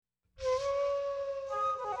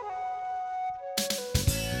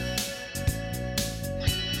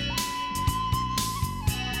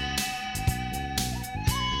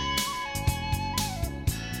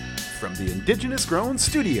the Indigenous Grown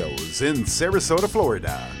Studios in Sarasota,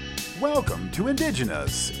 Florida. Welcome to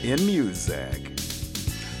Indigenous in Music.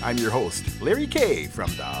 I'm your host, Larry K.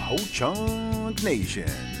 from the Ho-Chunk Nation.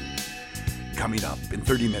 Coming up in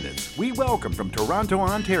 30 minutes, we welcome from Toronto,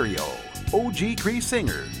 Ontario, OG Cree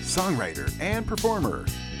singer, songwriter, and performer,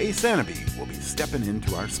 Asanabi will be stepping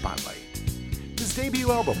into our spotlight. His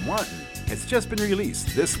debut album, Wantin', has just been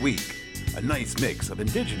released this week. A nice mix of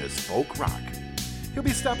Indigenous folk rock. He'll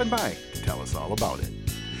be stopping by to tell us all about it.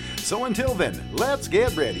 So until then, let's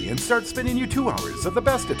get ready and start spinning you 2 hours of the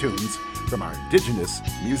best of tunes from our Indigenous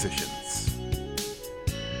musicians.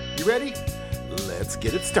 You ready? Let's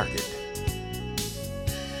get it started.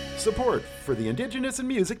 Support for the Indigenous in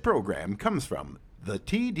Music program comes from the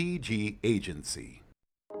TDG Agency.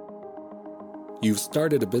 You've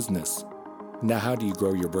started a business. Now how do you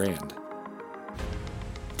grow your brand?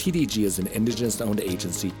 TDG is an Indigenous-owned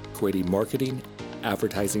agency creating marketing,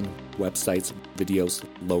 advertising, websites, videos,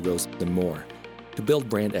 logos, and more to build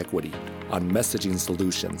brand equity on messaging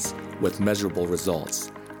solutions with measurable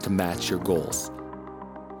results to match your goals.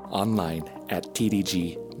 Online at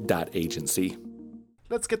tdg.agency.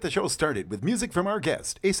 Let's get the show started with music from our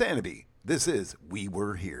guest, Asanabi. This is We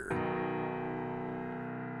Were Here.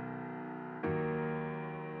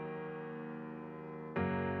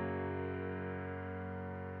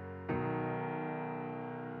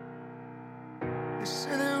 They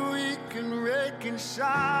say that we can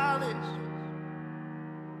reconcile it,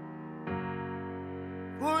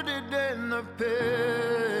 put it in the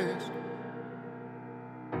past.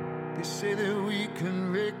 They say that we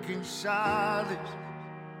can reconcile it.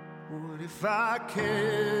 What if I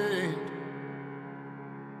can't?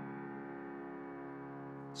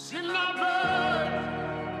 It's in my blood.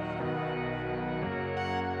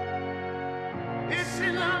 It's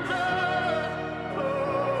in my blood.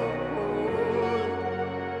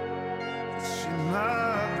 It's in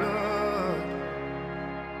my blood.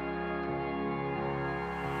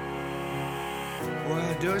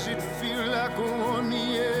 Why does it feel like we're on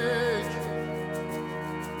the edge,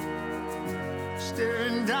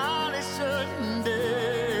 staring down a certain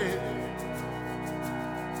day?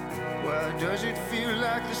 Why does it feel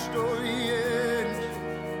like the story ends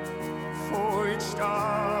before it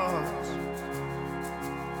starts?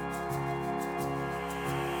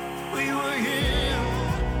 We were here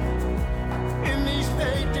in these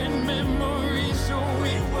fading memories, so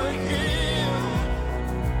we were here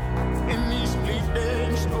in these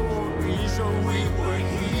fleeting stories, so we were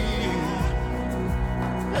here.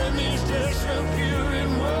 And these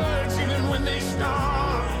disappearing words, even when they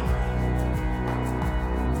start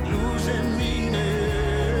losing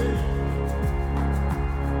meaning.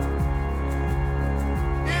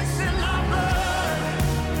 It's in my blood.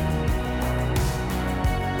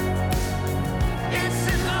 It's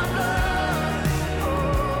in my blood. Oh,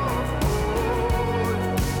 oh.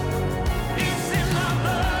 It's in my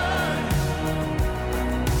blood.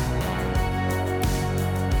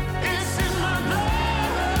 It's in my blood.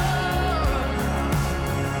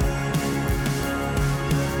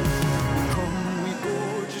 We come, we go,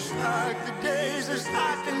 just like the days that's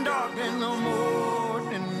light and dark in the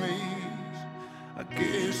morning rays. I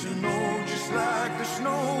guess you know, just like the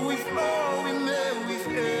snow, we flow and then we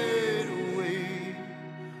fade away.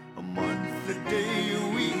 A month, a day, a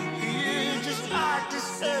week, a year, just like to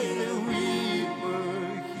say that we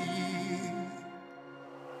were here.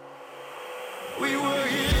 We were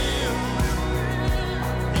here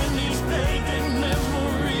in these fading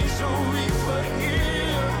memories, so we were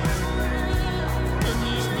here in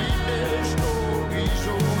these fleeting stories,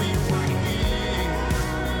 so we were here.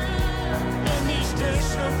 And these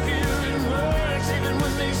disappearing words, even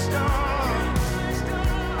when they start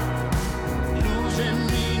losing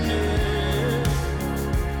meaning.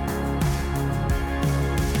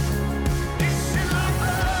 It's in my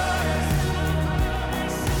blood.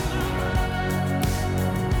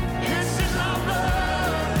 It's in my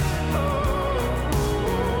blood. Oh, oh.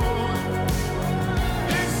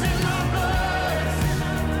 It's in my blood.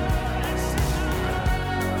 It's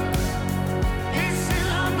in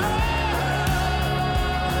my blood.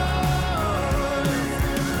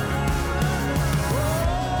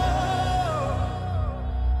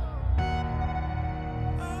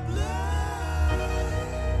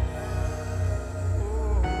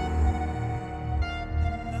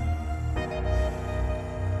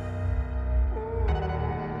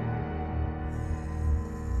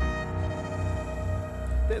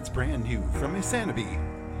 That's brand new from Asanabi.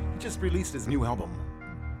 He just released his new album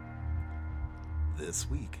this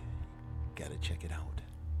week. Gotta check it out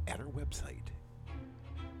at our website.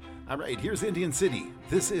 All right, here's Indian City.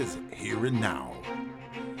 This is Here and Now.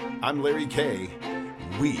 I'm Larry K.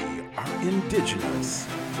 We are indigenous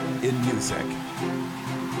in music.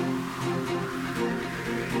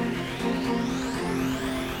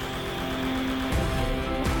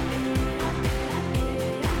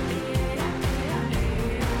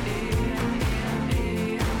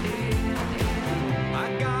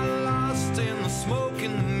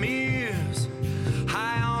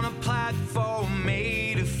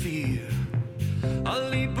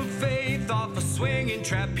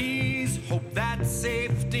 Trapeze, hope that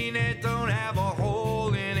safety net don't have a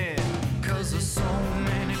hole in it. 'Cause there's so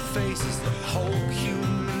many faces, the whole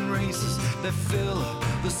human races that fill up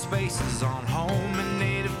the spaces on home and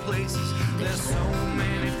native places. There's so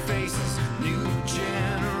many faces, new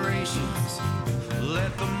generations.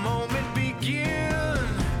 Let the moment begin.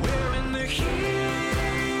 We're in the here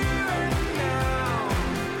and now.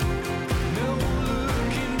 No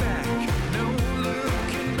looking back, no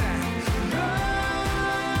looking back.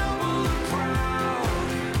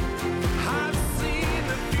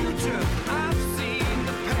 I've seen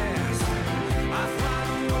the past. I fly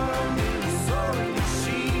the world in a soaring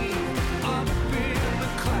machine, up in the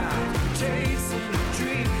cloud, chasing a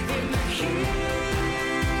dream in the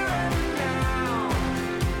here and now.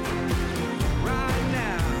 Right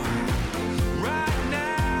now, right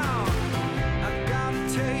now, I got a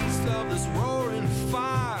taste of this roaring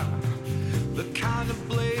fire, the kind of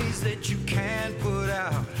blaze that you can't put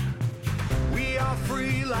out. We are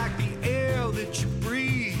free like the air that you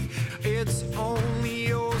breathe. It's only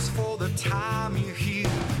yours for the time you're here.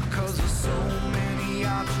 'Cause there's so many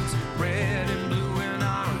options, red and blue and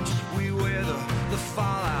orange. We weather the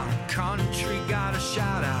fallout, country got a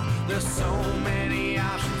shout out. There's so many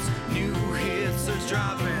options, new hits are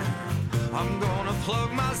dropping. I'm gonna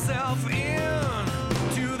plug myself in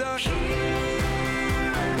to the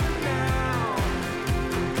here and now.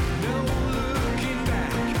 No looking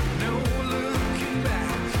back, no looking back.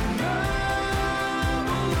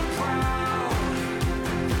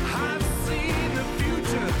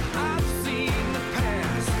 I've seen the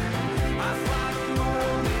past. I fly the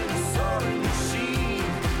world in a soaring machine,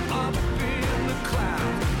 up in the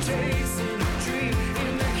cloud, chasing a dream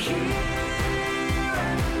in the here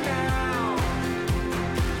and now.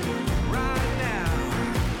 Right now,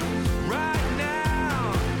 right now.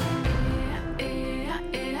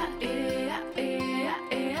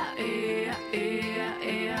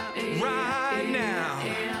 Right now.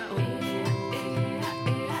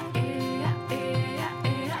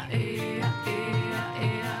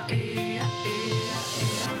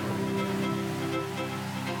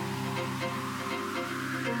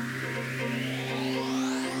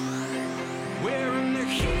 We're in the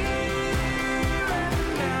here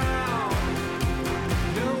and now.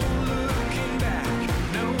 No looking back,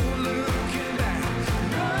 no looking back.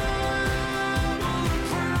 No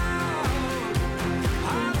proud.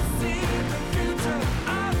 I've seen the future,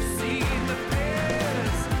 I've seen the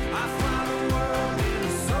past. I fly the world in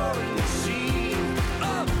a soaring machine,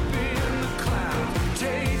 up in the cloud,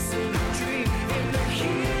 chasing a dream in the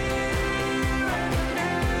here and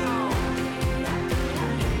now.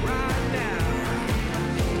 Right now.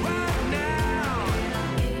 Right now.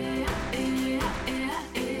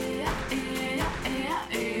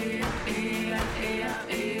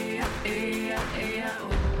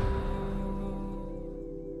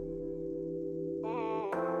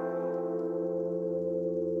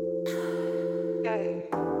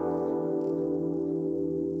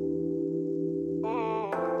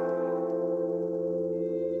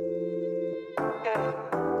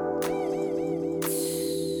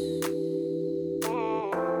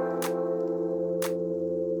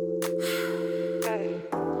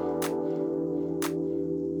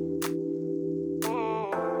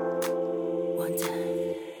 One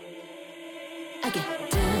time, I get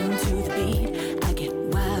down to the beat, I get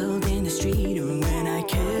wild in the street, and when I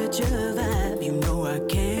catch a vibe, you know I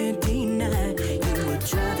can't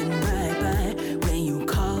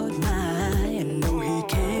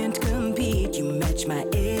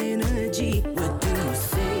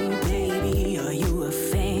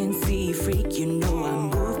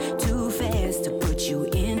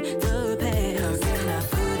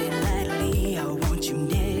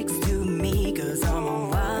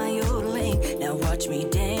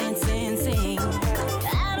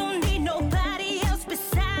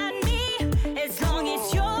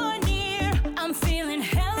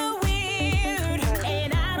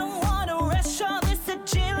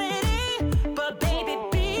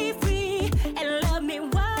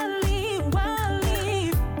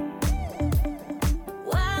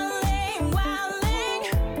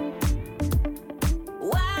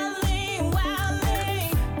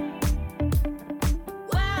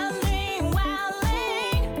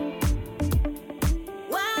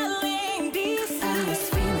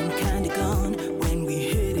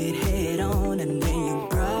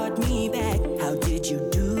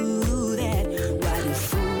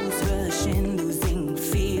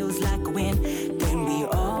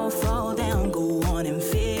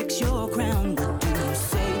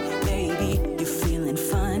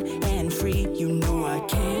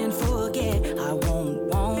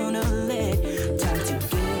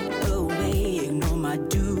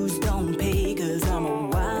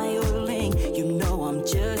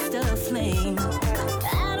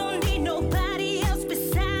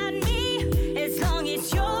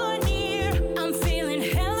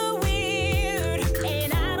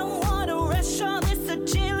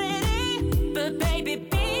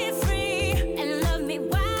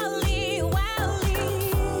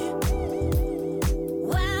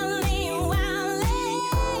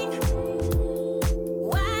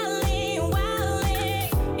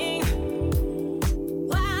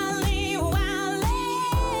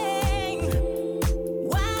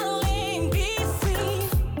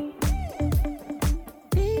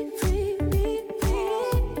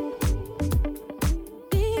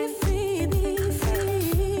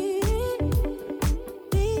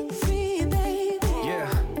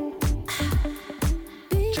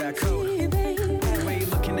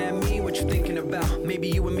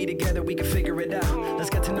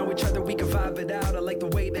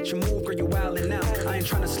wildin' out. I ain't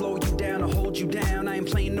trying to slow you down or hold you down. I ain't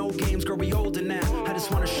playing no games, girl, we older now. I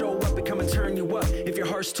just wanna show up and come and turn you up. If your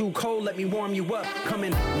heart's too cold, let me warm you up. Come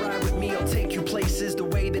and ride with me, I'll take you places. The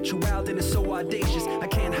way that you wildin' is so audacious. I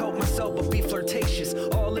can't help myself but be flirtatious.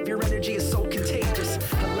 All of your energy is so contagious.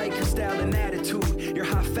 I like your style and attitude. Your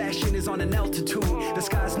high fashion is on an altitude. The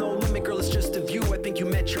sky's no limit, girl, it's just a view. I think you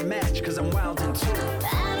met your match, cause I'm wildin' too.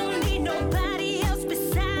 I don't need nobody else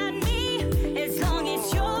beside me. As long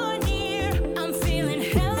as you're near, I'm feeling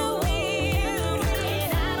hella weird.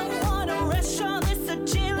 And I don't wanna rush all this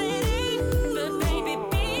agility. But baby,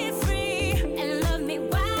 be free and love me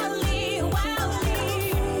wildly,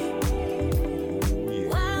 wildly.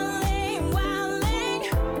 Wilding, wilding.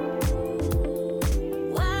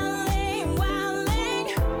 Wilding, wilding.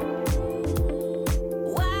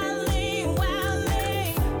 Wilding,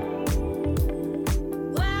 wilding.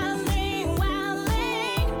 Wilding,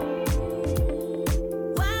 wilding.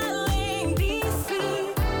 Wilding, be free.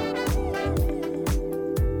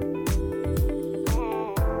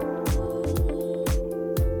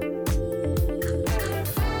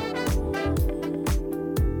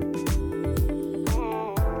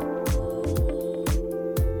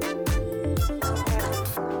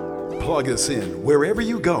 Plug us in wherever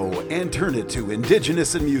you go and turn it to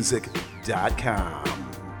indigenousinmusic.com.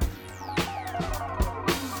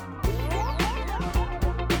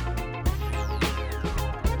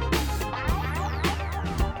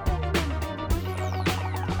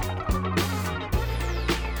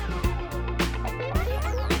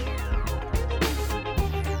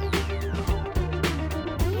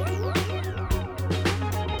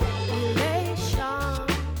 Elation,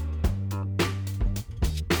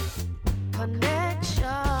 connection,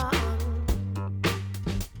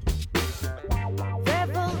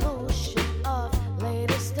 revolution of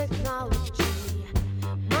latest technology,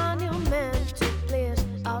 monumental bliss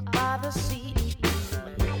out by the sea.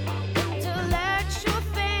 Intellectual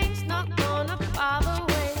things not gonna bother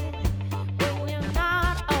with when you're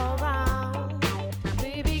not around,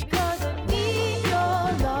 baby, 'cause I need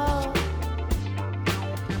your love.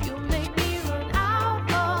 You make me run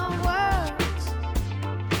out of words.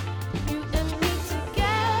 You and me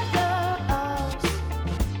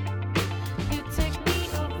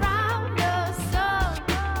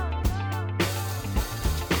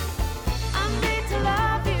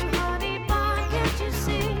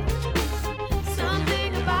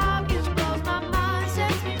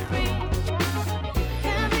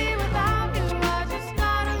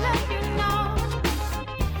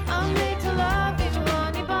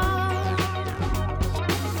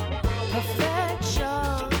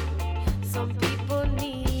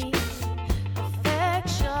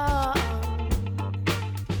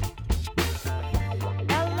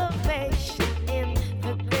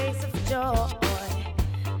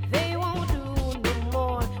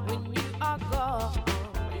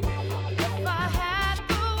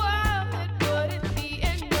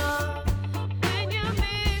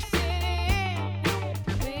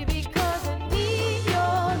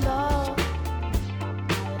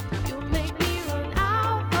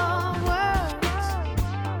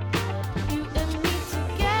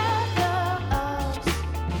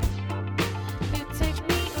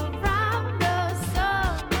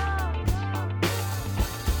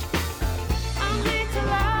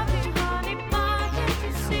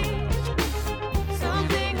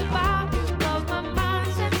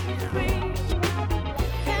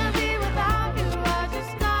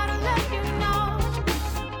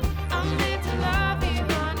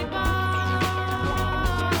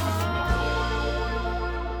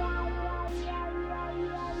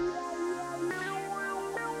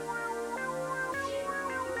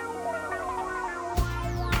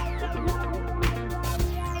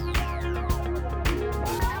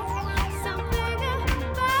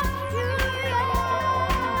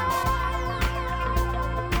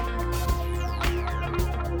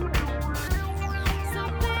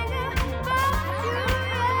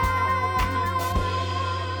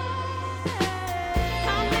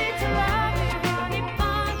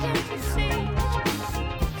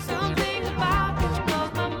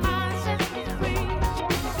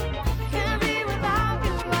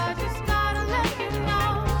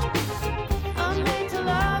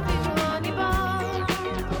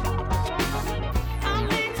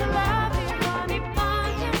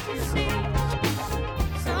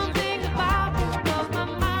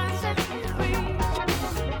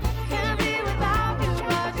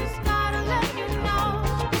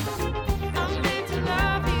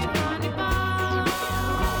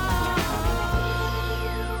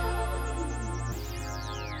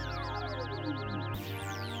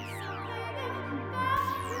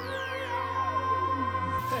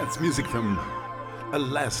That's music from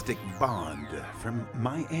Elastic Bond from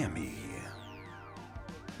Miami.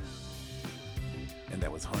 And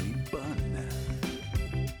that was Honey Bun.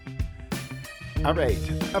 All right,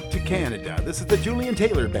 up to Canada. This is the Julian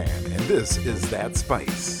Taylor Band, and this is That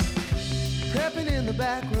Spice. Prepping in the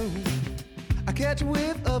back room, I catch a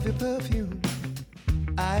whiff of your perfume.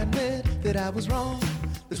 I admit that I was wrong.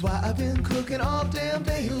 That's why I've been cooking all damn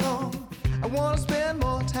day long. I wanna spend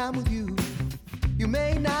more time with you. You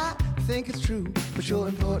may not think it's true, but you're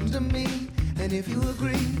important to me. And if you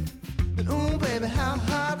agree, then ooh baby, how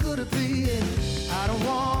hard could it be? And I don't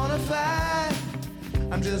wanna fight,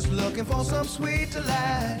 I'm just looking for some sweet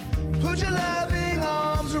delight. Put your loving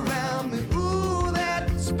arms around me. Ooh,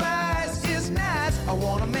 that spice is nice. I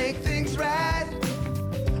wanna make things right,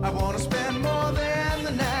 I wanna spend more than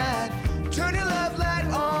the night. Turn your love light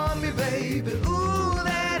on me, baby. Ooh,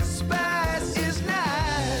 that spice is nice.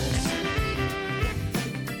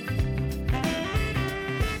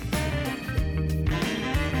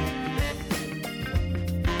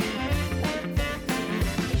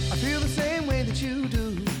 I feel the same way that you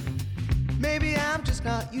do. Maybe I'm just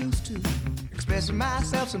not used to expressing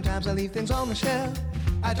myself. Sometimes I leave things on the shelf.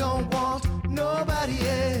 I don't want nobody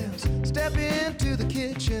else. Step into the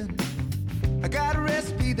kitchen, I got a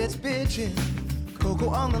recipe that's bitchin'. Cocoa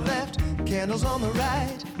on the left, candles on the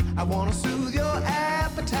right. I wanna soothe your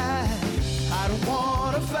appetite. I don't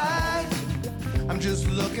wanna fight, I'm just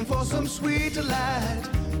looking for some sweet delight.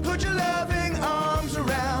 Put your loving arms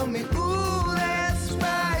around me. Ooh, that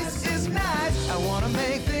spice is nice. I wanna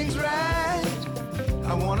make things right,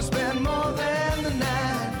 I wanna spend more than the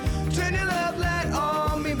night. Turn your love light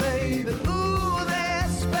on me, baby. Ooh, that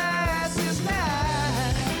spice is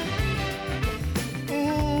nice.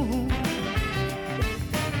 Ooh,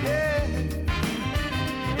 yeah.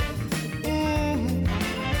 Ooh.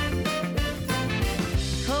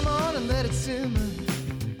 Come on and let it simmer.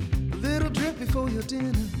 A little drip before your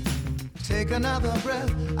dinner. Take another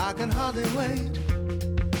breath, I can hardly wait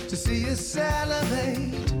to see you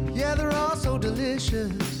salivate. Yeah, they're all so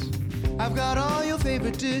delicious. I've got all your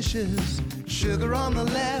favorite dishes. Sugar on the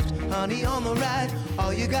left, honey on the right.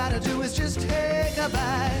 All you gotta do is just take a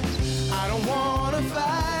bite. I don't wanna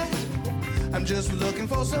fight, I'm just looking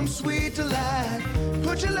for some sweet delight.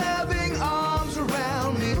 Put your loving arms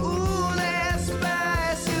around me. Ooh, that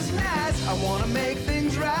spice is nice. I wanna make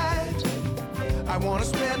things right, I wanna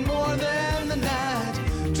spend more than the night.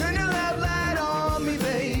 Turn your love light on me,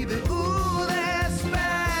 baby. Ooh, that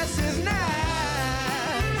spice is nice.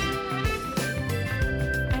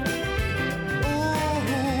 Ooh,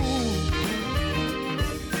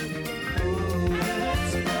 ooh, that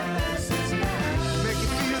spice is nice. Make you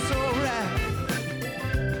feel so right.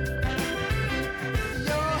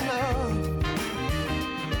 Your love.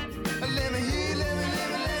 Let me hear, let me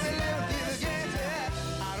give again to that.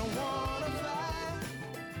 I don't wanna fight,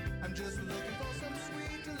 I'm just looking for some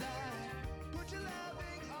sweet delight. Put your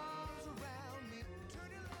loving arms around me. Turn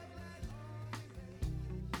your love light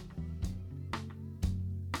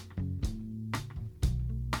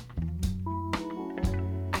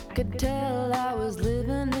I could tell I was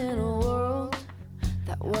living in a world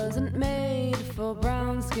that wasn't made for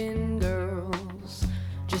brown-skinned girls.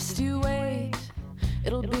 Just you wait,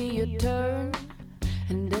 it'll be your turn.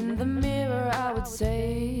 And in the mirror I would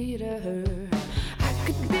say to her, I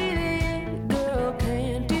could be the it girl,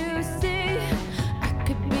 can't you see? I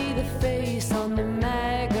could be the face on the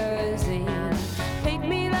magazine. Paint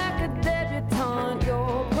me like a debutante,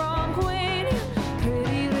 your prom queen.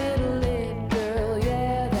 Pretty little it girl,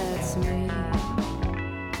 yeah, that's me.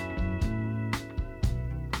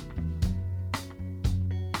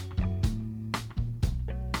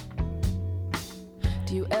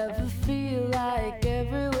 Do you ever feel like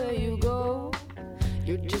everywhere you go,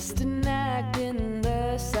 you're just an act in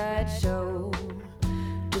the sideshow?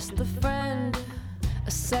 Just a friend,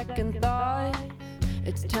 a second thought.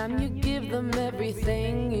 It's time you give them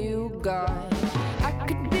everything you got. I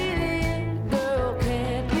could be the it girl,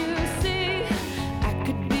 can't you see? I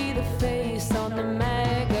could be the face on the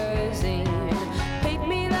magazine. Paint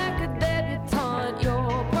me like a debutante,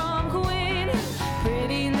 your prom queen.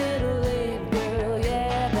 Pretty little it girl,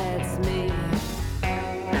 yeah, that's me.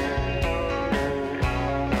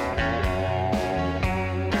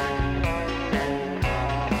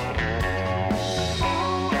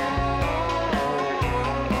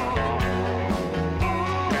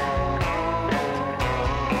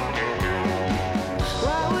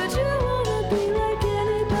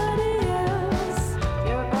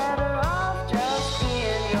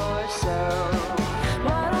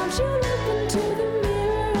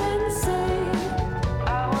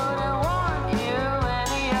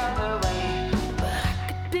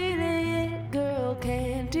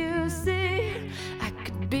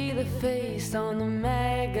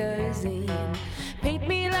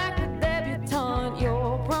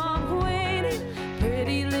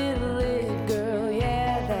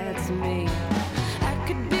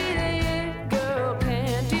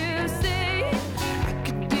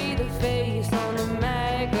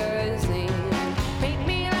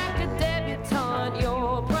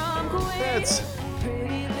 That's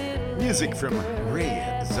music from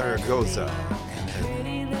Ray Zaragoza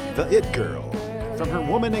and the It Girl from her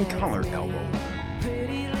Woman in Color album.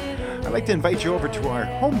 I'd like to invite you over to our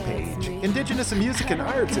homepage, Indigenous in Music and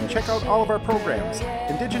Arts, and check out all of our programs,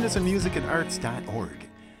 indigenousinmusicandarts.org.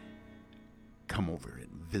 Come over and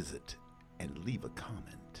visit and leave a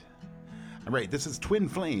comment. All right, this is Twin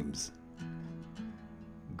Flames,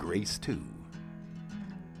 Grace 2.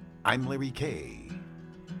 I'm Larry K,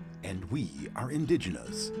 and we are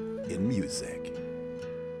Indigenous in Music.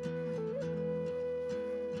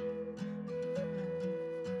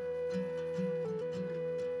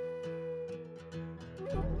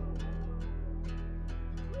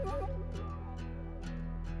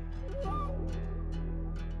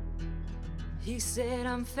 He said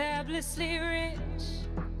I'm fabulously rich.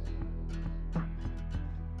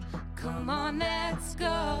 Come on, let's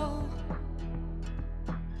go.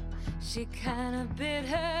 She kinda bit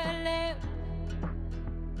her lip.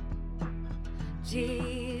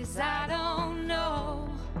 Geez, I don't know,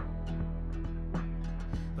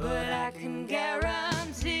 but I can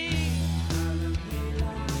guarantee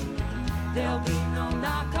there'll be no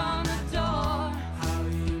knock on the door.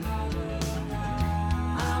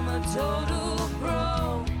 I'm a total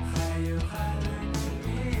pro.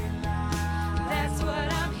 That's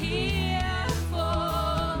what I'm here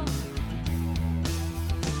for.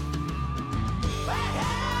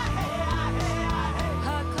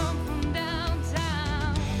 I come from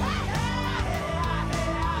downtown,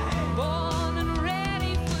 born and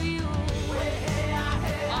ready for you.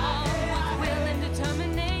 All with will and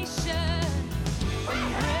determination.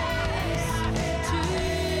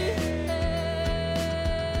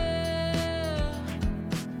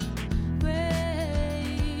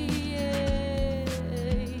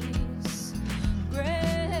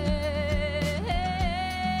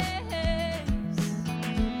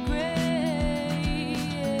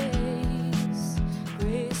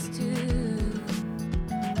 Grace to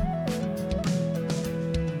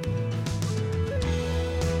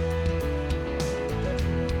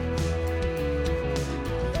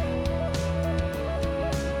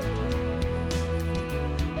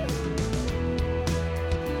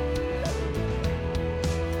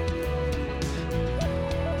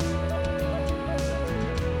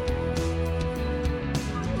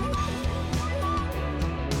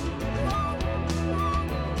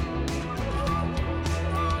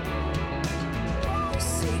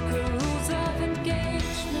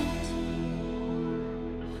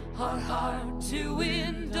are hard to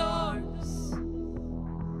endorse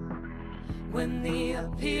when the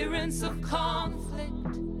appearance of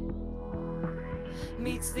conflict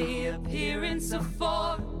meets the appearance of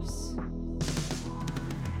force.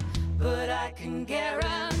 But I can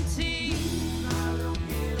guarantee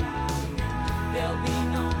there'll be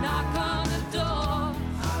no knock on the door,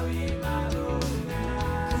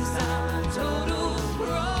 'cause I'm a total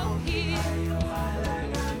pro here.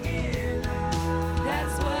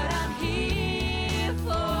 That's what I'm here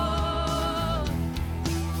for.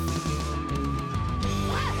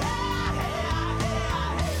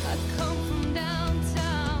 I come from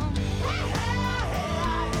downtown,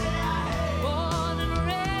 born and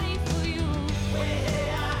ready for you.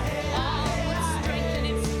 All with strength and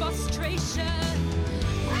its frustration.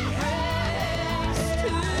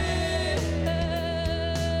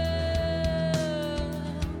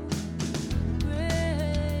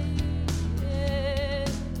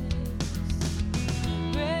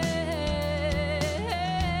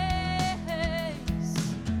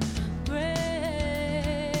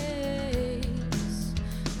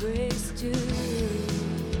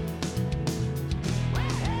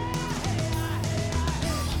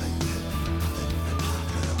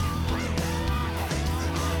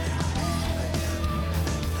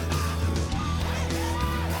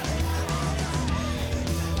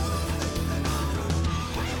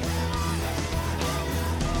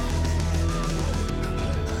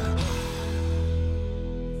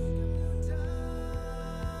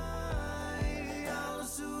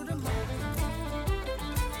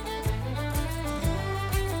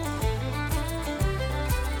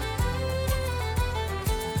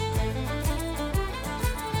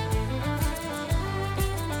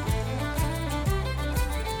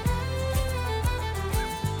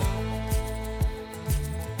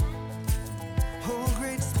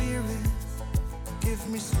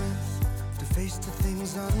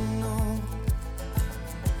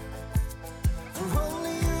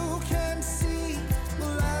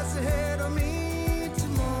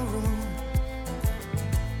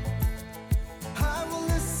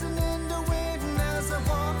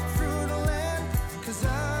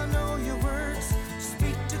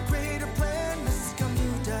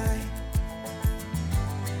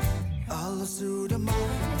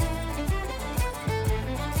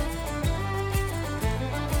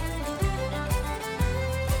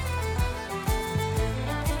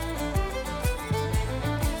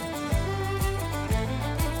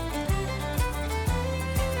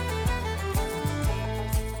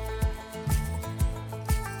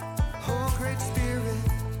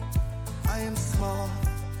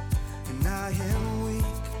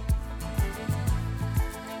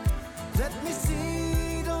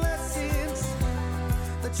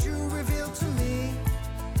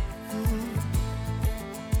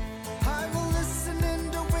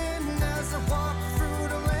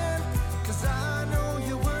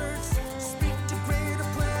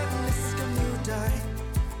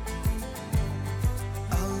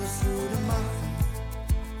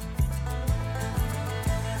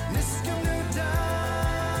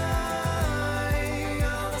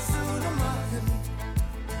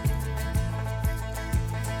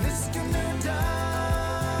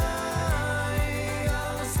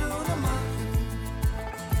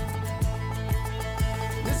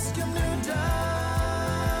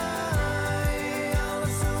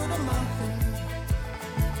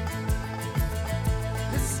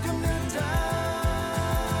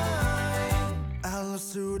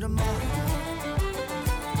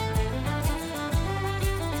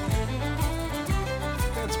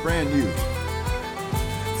 brand new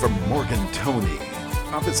from Morgan Tony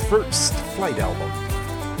off his first Flight album.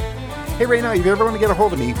 Hey, right now, if you ever want to get a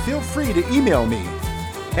hold of me, feel free to email me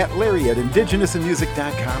at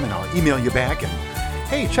larry@indigenousinmusic.com, and I'll email you back. And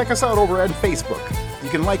hey, check us out over on Facebook. You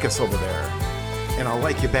can like us over there, and I'll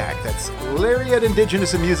like you back. That's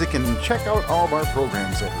larry@indigenousinmusic, and check out all of our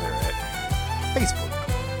programs over there at Facebook.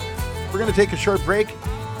 We're going to take a short break,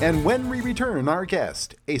 and when we return, our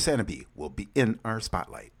guest, Ace Anaby, will be in our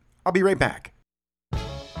spotlight. I'll be right back.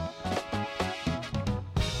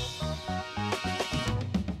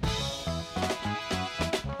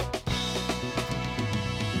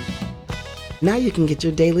 Now you can get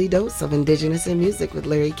your daily dose of Indigenous in Music with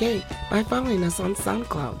Larry K by following us on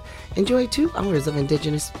SoundCloud. Enjoy 2 hours of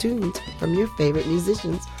Indigenous tunes from your favorite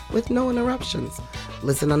musicians with no interruptions.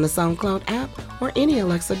 Listen on the SoundCloud app or any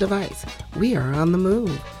Alexa device. We are on the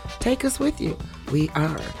move. Take us with you. We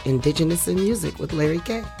are Indigenous in Music with Larry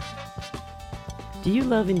K. Do you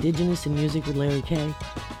love Indigenous in Music with Larry K?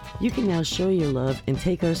 You can now show your love and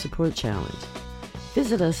take our support challenge.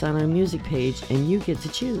 Visit us on our music page and you get to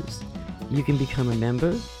choose. You can become a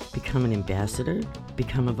member, become an ambassador,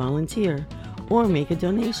 become a volunteer, or make a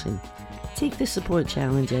donation. Take the support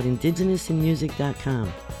challenge at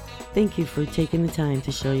indigenousinmusic.com. Thank you for taking the time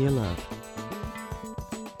to show your love.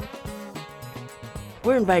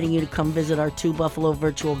 We're inviting you to come visit our 2 Buffalo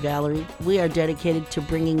Virtual Gallery. We are dedicated to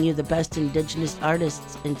bringing you the best Indigenous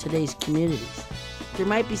artists in today's communities. There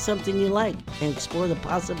might be something you like and explore the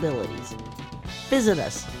possibilities. Visit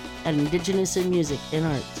us at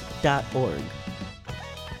indigenousinmusicinarts.org.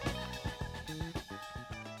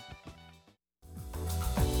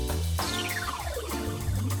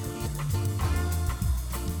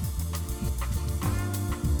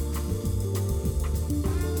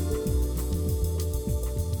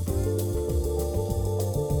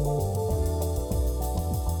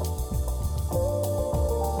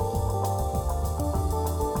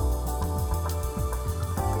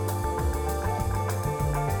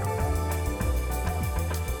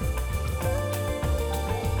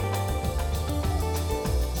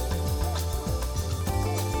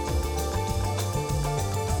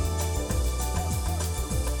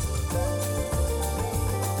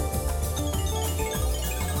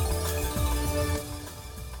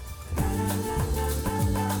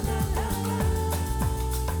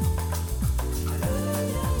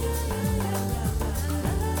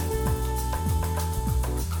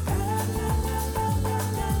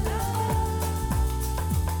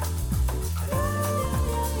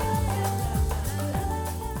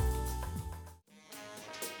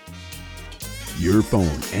 Your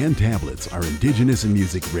phone and tablets are Indigenous in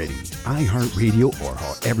Music ready. iHeartRadio or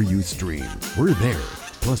however you stream. We're there.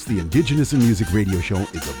 Plus, the Indigenous in Music radio show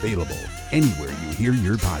is available anywhere you hear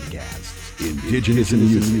your podcasts. Indigenous in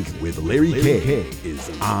Music with Larry K is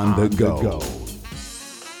on the go.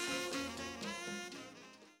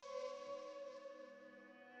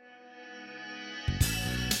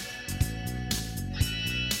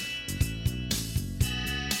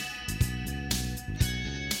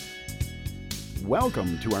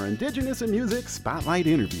 Welcome to our Indigenous in Music Spotlight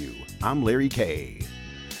interview. I'm Larry K.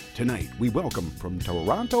 Tonight, we welcome from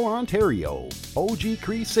Toronto, Ontario, OG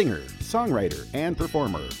Cree singer, songwriter, and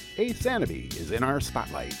performer, Ace Anaby is in our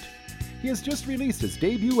spotlight. He has just released his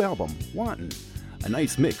debut album, Wantin', a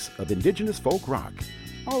nice mix of Indigenous folk rock.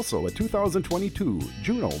 Also a 2022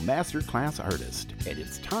 Juno Masterclass artist, and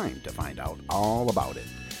it's time to find out all about it.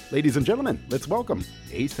 Ladies and gentlemen, let's welcome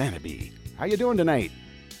Ace Anaby. How you doing tonight?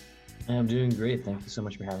 I'm doing great. Thank you so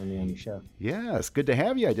much for having me on your show. Yeah, it's good to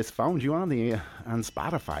have you. I just found you on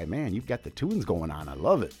Spotify. Man, you've got the tunes going on. I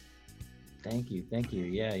love it. Thank you.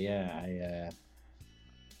 Yeah.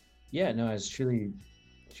 I was truly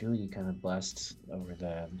kind of blessed over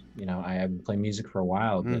I have been playing music for a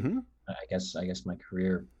while, but I guess my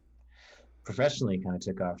career professionally kind of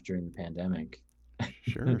took off during the pandemic.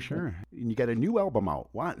 Sure. And you got a new album out,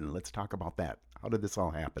 Wantin'. Let's talk about that. How did this all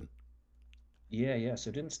happen? Yeah.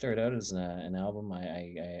 So it didn't start out as an album.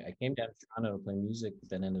 I came down to Toronto to play music, but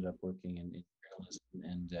then ended up working in journalism.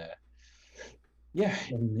 And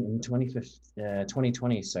in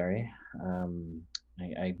 2020,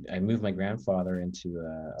 I moved my grandfather into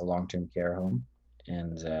a long-term care home.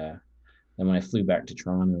 And then when I flew back to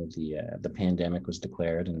Toronto, the pandemic was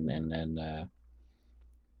declared. And then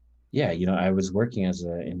I was working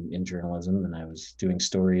in journalism, and I was doing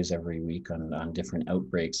stories every week on different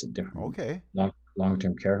outbreaks at different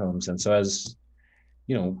long-term care homes. And so as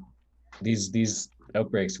these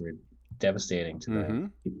outbreaks were devastating to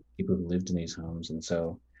the people who lived in these homes. And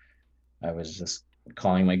so I was just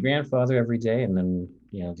calling my grandfather every day. And then,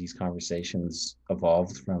 these conversations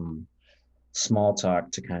evolved from small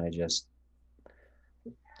talk to kind of just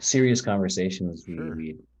serious conversations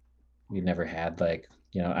we never had. Like,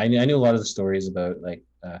 I knew a lot of the stories about like,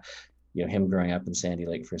 him growing up in Sandy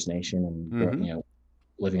Lake First Nation and,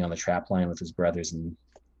 living on the trap line with his brothers and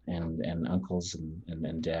uncles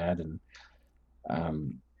and dad. And,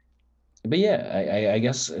 but yeah, I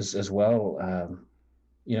guess as well,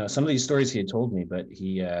 some of these stories he had told me, but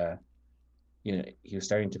he was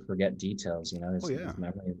starting to forget details,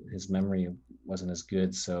 his memory wasn't as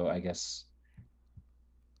good. So I guess,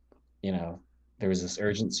 there was this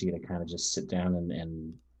urgency to kind of just sit down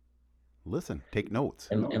and listen, take notes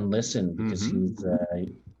and listen, because he's,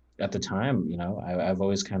 at the time, I've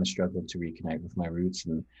always kind of struggled to reconnect with my roots,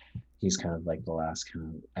 and he's kind of like the last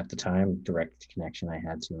kind of, at the time, direct connection I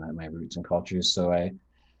had to my roots and cultures. So I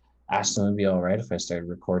asked him to be all right if I started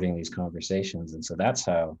recording these conversations. And so that's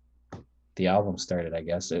how the album started, I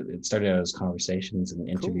guess. It started out as conversations and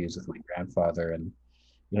interviews with my grandfather. And,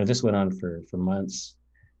 this went on for months.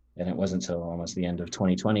 And it wasn't until almost the end of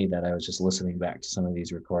 2020 that I was just listening back to some of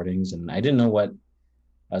these recordings. And I didn't know what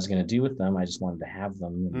I was going to do with them. I just wanted to have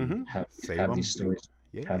them and have these stories,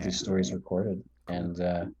 have these stories recorded. And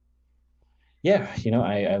I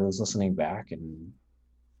was listening back, and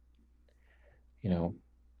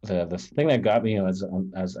the thing that got me was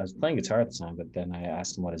I was playing guitar at the time, but then I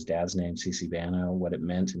asked him what his dad's name, CC Bano, what it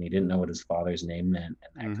meant, and he didn't know what his father's name meant,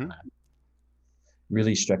 and that kind of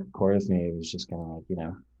really struck a chord with me. It was just kind of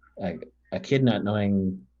like, like a kid not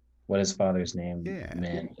knowing what his father's name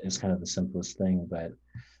meant is kind of the simplest thing, but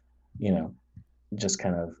just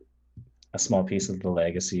kind of a small piece of the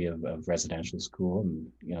legacy of residential school. And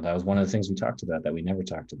that was one of the things we talked about that we never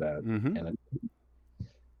talked about.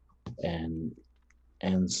 And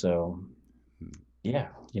so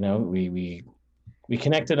we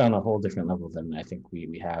connected on a whole different level than I think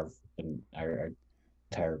we have in our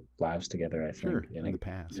entire lives together, I think. In the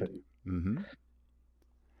past.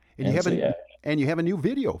 And you have a new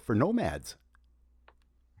video for Nomads.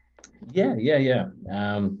 Yeah.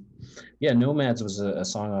 Nomads was a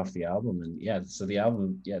song off the album. And so the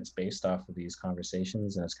album, it's based off of these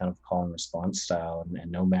conversations, and it's kind of call and response style.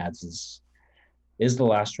 And Nomads is the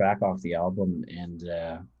last track off the album. And,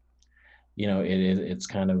 it's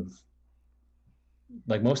kind of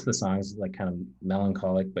like most of the songs, like kind of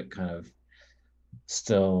melancholic, but kind of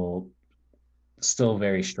still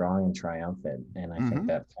very strong and triumphant. And I think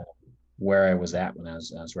that's kind of where I was at when I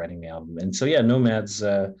was writing the album. And so Nomads,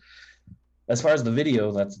 as far as the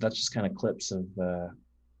video, that's just kind of clips of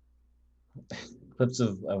this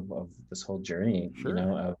whole journey,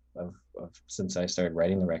 of since I started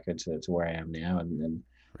writing the record to where I am now. And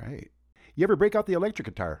right. You ever break out the electric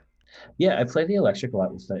guitar? Yeah, I play the electric a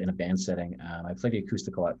lot in a band setting. I play the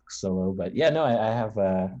acoustic a lot solo, but I have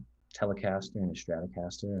a Telecaster and a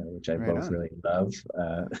Stratocaster, which I both really love.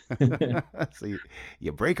 So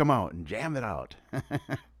you break them out and jam it out.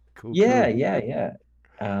 Cool.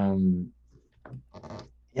 I'm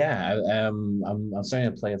starting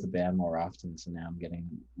to play with the band more often, so now I'm getting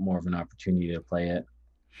more of an opportunity to play it.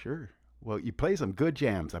 Sure. Well, you play some good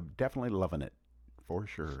jams. I'm definitely loving it, for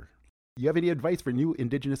sure. You have any advice for new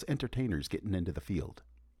Indigenous entertainers getting into the field?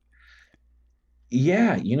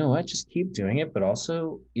 Yeah, you know what? Just keep doing it. But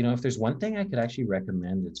also, if there's one thing I could actually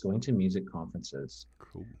recommend, it's going to music conferences.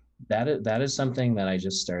 Cool. That is something that I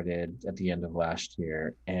just started at the end of last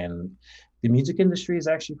year. And the music industry is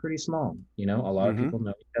actually pretty small. A lot of people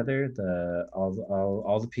know each other.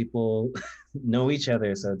 All the people know each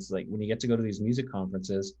other. So it's like when you get to go to these music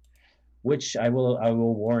conferences, which I will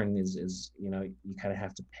warn is you kind of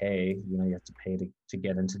have to pay. You have to pay to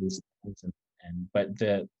get into these things. But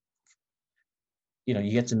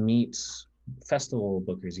you get to meet festival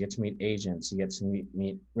bookers, you get to meet agents, you get to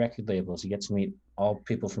meet record labels, you get to meet all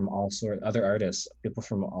people from all other artists, people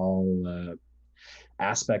from all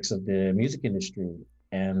aspects of the music industry.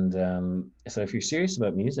 And so if you're serious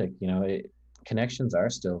about music, connections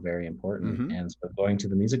are still very important. And so going to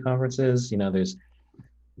the music conferences,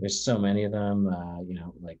 there's so many of them,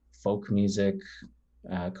 like folk music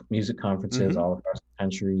conferences all across the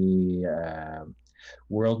country,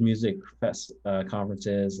 world music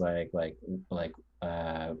conferences like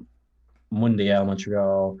Mondial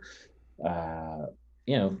Montreal,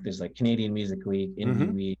 there's like Canadian Music Week,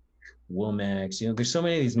 Indie Week, Womex, there's so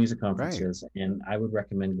many of these music conferences, and I would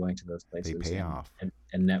recommend going to those places. They pay off. And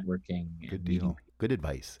networking. Good deal. Good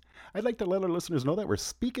advice. I'd like to let our listeners know that we're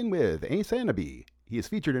speaking with Ace Anaby. He is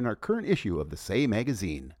featured in our current issue of the Say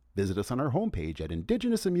magazine. Visit us on our homepage at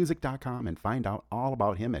indigenousinmusic.com and find out all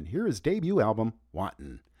about him and hear his debut album,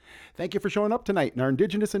 Wantin'. Thank you for showing up tonight in our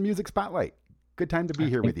Indigenous and Music Spotlight. Good time to be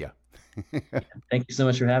here with you. Thank you so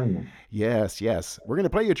much for having me. Yes, yes. We're going to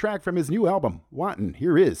play you a track from his new album, Wanton.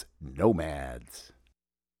 Here is Nomads.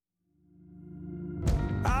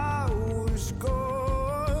 I was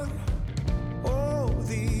gone all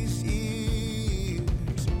these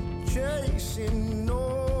years, chasing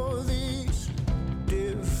all these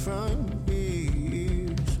different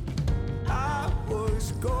years. I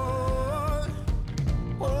was gone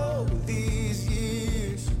all these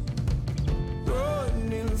years,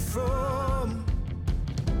 running from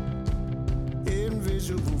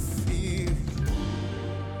invisible fears.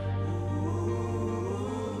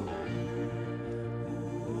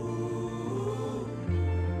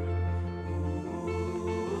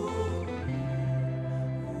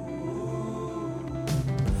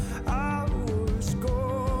 I was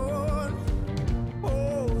gone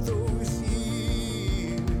all those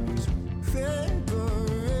years,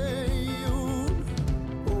 favoring you,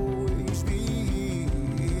 always be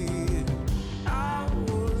here. I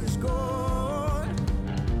was gone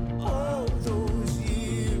all those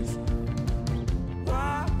years.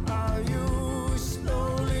 Why are you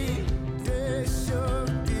slowly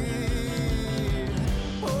disappearing?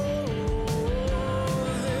 Oh,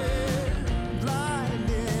 that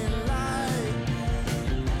blinding light.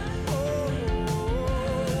 Oh,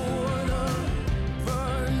 the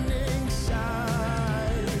burning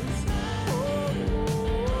sights. Oh,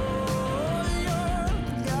 your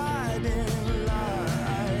guiding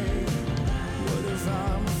light. What if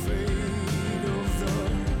I'm afraid of the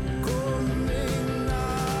coming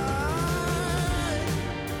night?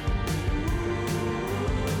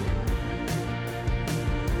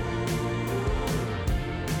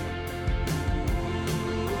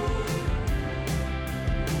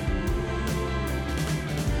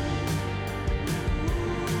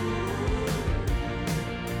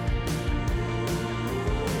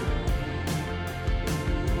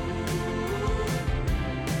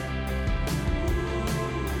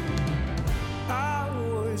 I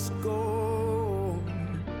was gone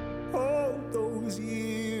all those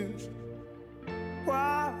years.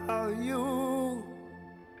 Why are you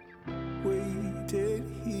waited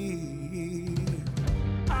here?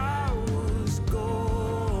 I was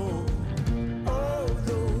gone all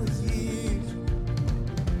those years.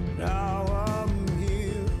 Now I'm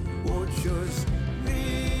here, or just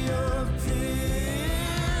reappear.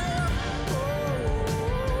 Oh,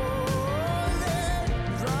 that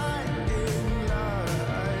blinding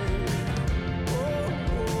light. Oh,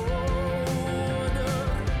 the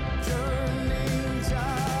turning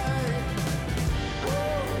tide. Oh,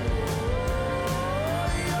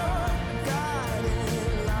 your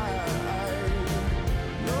guiding light.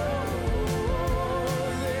 Know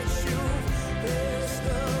that you've pissed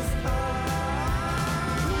us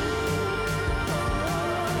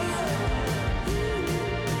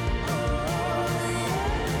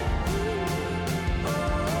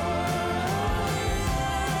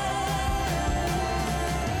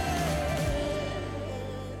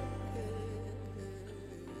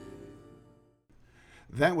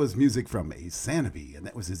That was music from Asanabi, and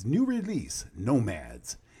that was his new release,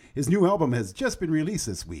 Nomads. His new album has just been released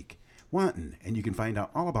this week, Wanton, and you can find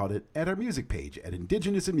out all about it at our music page at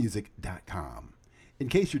indigenousinmusic.com. In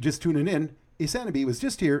case you're just tuning in, Asanabi was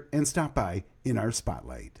just here and stopped by in our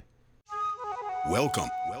spotlight. Welcome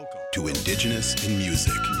to Indigenous in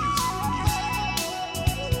Music.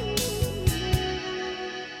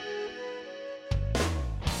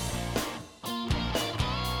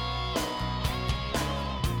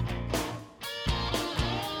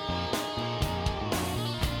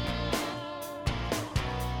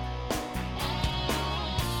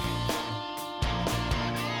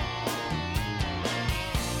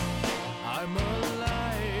 I'm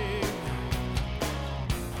alive,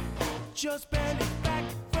 just barely back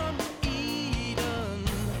from Eden,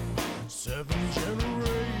 7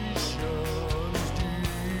 generations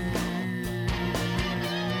deep.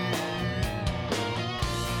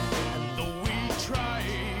 And though we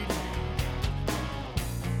tried,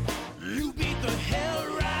 you beat the hell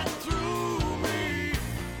right through me,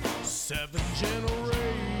 7 generations.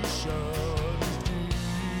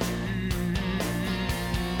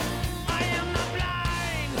 I am not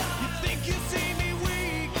blind. You think you see me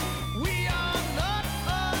weak? We are not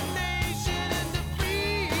a nation in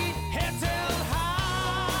defeat. Heads held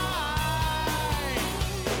high,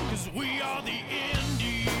 'cause we are the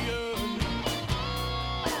Indian.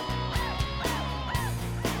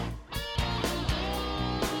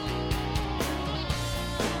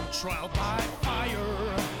 Trial by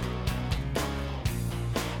fire.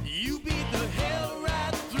 You beat the hell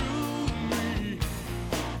right through me.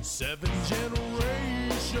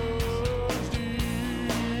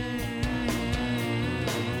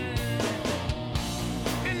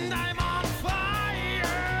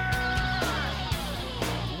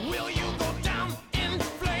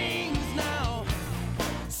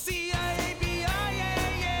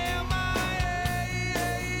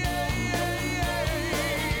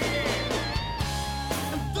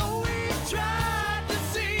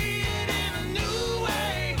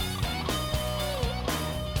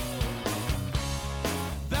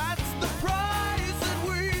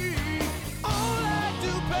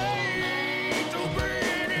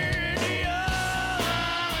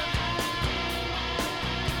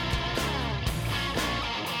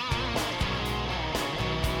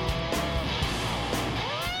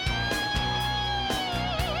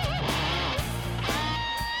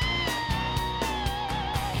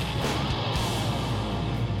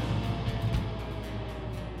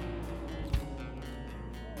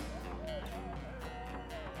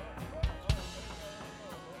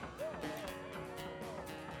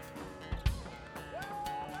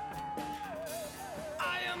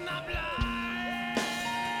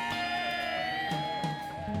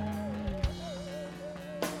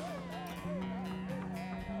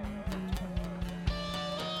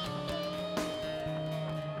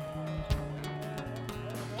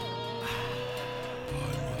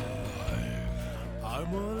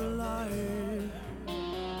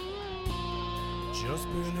 Just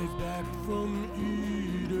barely back from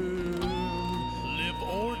Eden. Live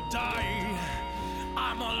or die,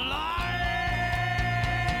 I'm alive.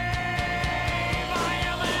 I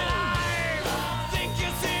am alive. Think you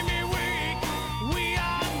see me weak? We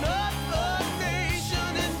are not a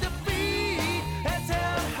nation in defeat. It's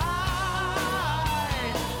held high.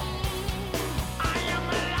 I am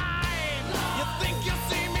alive. You think you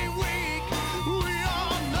see me weak? We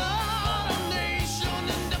are not a nation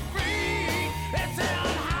in defeat. It's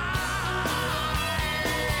held high.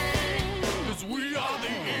 'Cause we are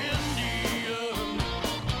the Indian.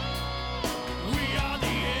 We are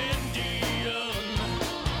the Indian.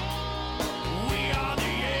 We are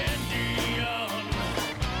the Indian.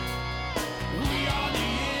 We are the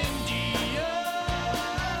Indian.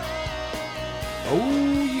 Oh,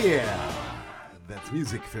 yeah. That's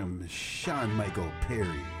music from Sean Michael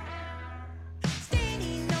Perry.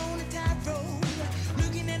 Standing on a tightrope,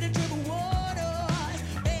 looking at the troubled waters.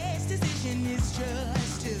 Best decision is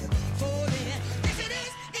just to fall in. Yes,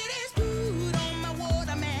 it is food on my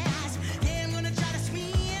water mask. Yeah, I'm gonna try to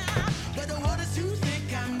swim, but the water's too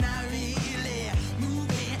thick, I'm not really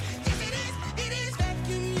moving. Yes, it is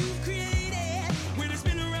vacuum you've created. When it's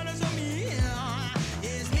spin around us on me,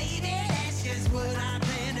 yes, maybe that's just what I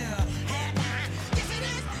plan to happen. Yes,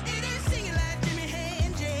 it is singing like Jimi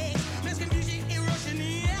Hendrix. Mass confusion in Russian,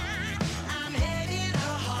 I'm having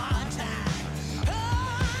a hard time.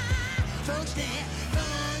 Function,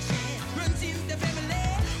 runs in the family.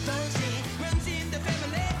 Function, runs in the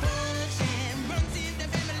family. Function, runs in the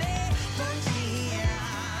family. Function,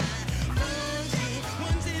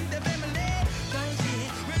 runs in the family. Function,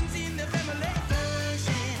 runs in the family.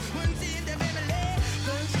 Function, runs in the family.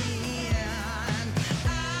 Function,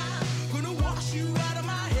 I'm gonna wash you out of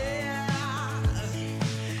my hair.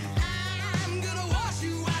 I'm gonna wash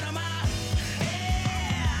you out of my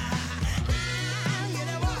hair. I'm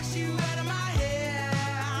gonna wash you out of my hair.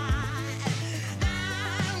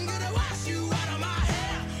 I'm gonna wash you out of my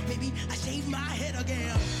hair. Maybe I shave my head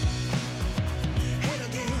again. Head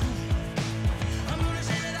again. I'm gonna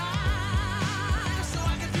shave it off so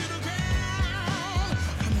I can feel the ground.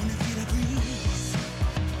 I'm gonna feel the breeze.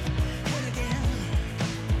 Head again.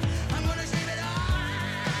 I'm gonna shave it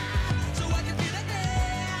off so I can feel the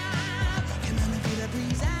ground. Come on and feel the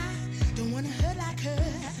breeze. I don't wanna hurt like her.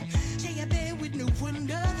 Stay up there with no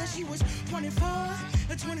wonder that she was 24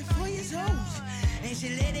 or 24 years old. And she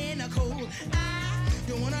let in a cold. I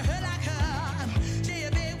don't wanna hurt like her. Stay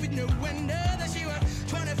up there with no wonder that she was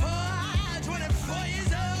 24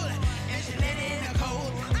 years old. And she let in a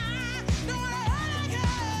cold. I don't wanna hurt like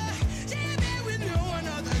her. Stay up there with no one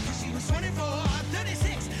other. 'Cause she was 24,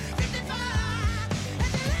 36, 55. And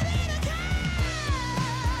she let in a cold.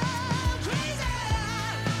 Crazy.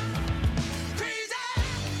 Crazy.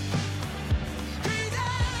 Crazy.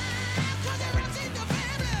 'Cause it runs in the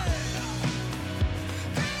family.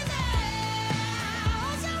 Crazy.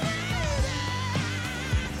 Oh, so crazy.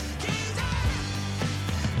 Crazy.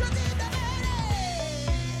 Runs in the family.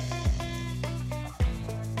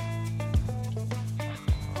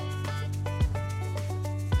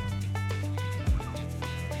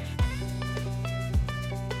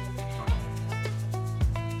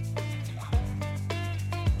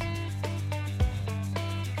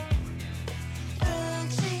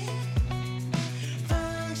 Function,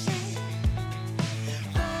 function,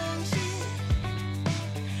 function,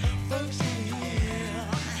 function,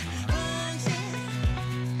 yeah. Function,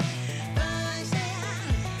 function,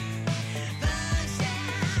 function.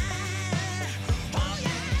 Oh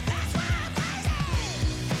yeah, that's why I'm crazy.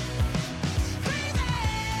 Crazy,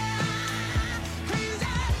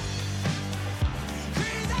 crazy,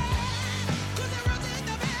 crazy. 'Cause it runs in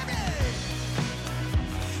the family.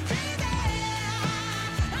 Crazy,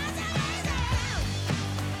 I say crazy.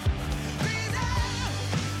 Crazy,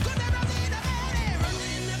 'cause it runs in the family. Runs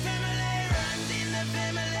in the family. Runs in the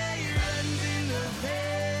family. Runs in the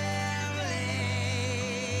family.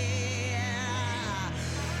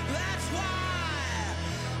 That's why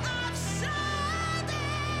I'm so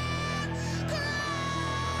damn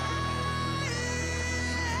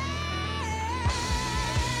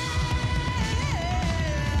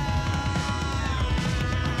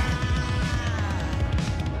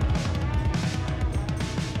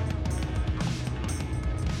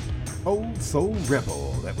Old Soul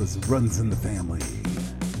Rebel. That was Runs in the Family.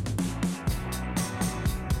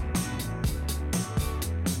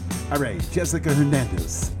 All right, Jessica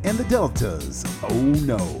Hernandez and the Deltas. Oh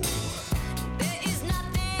no. There is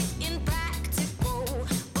nothing impractical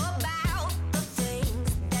about the things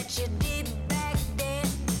that you did back then,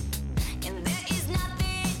 and there is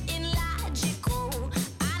nothing illogical.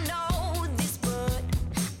 I know this, but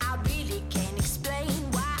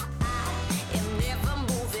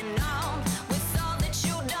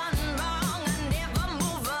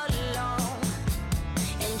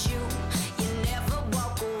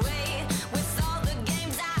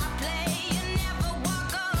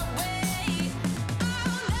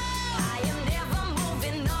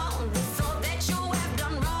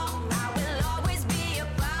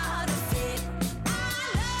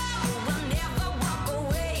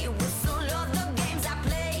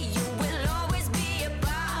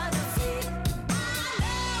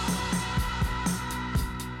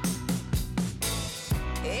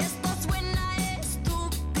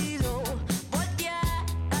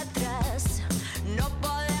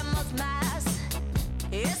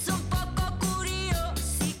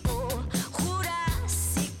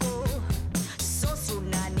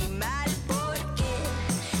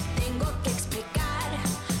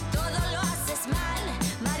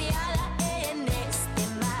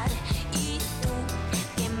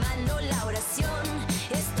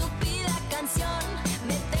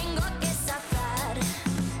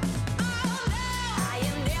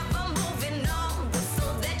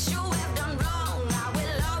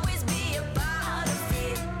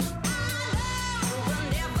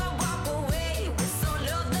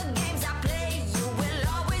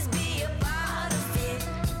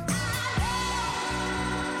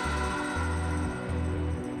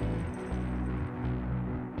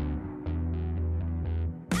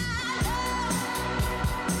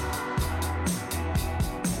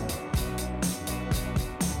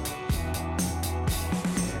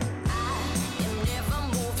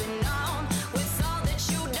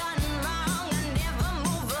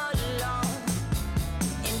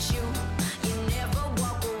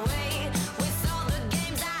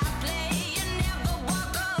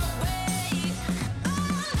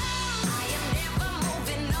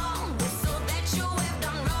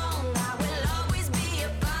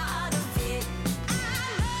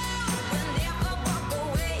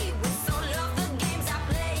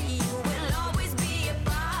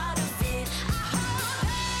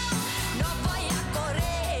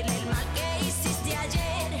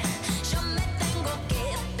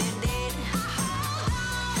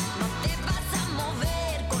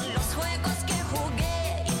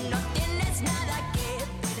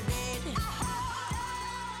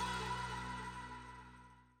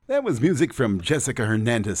That was music from Jessica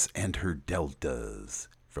Hernandez and her Deltas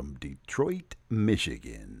from Detroit,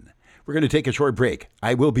 Michigan. We're going to take a short break.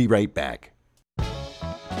 I will be right back.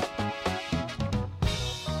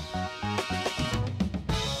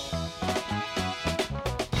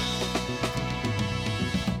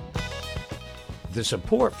 The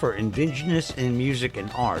support for Indigenous in music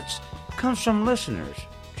and arts comes from listeners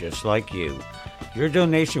just like you. Your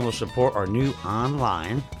donation will support our new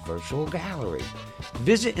online virtual gallery.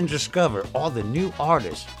 Visit and discover all the new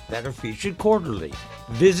artists that are featured quarterly.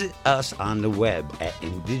 Visit us on the web at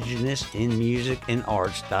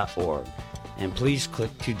indigenousinmusicandarts.org and please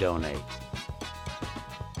click to donate.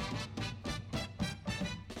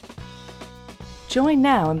 Join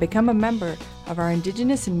now and become a member of our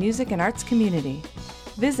Indigenous in Music and Arts community.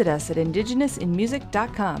 Visit us at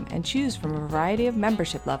indigenousinmusic.com and choose from a variety of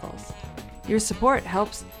membership levels. Your support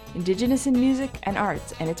helps Indigenous in Music and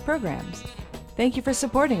Arts and its programs. Thank you for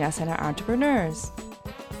supporting us and our entrepreneurs.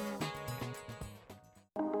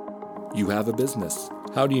 You have a business.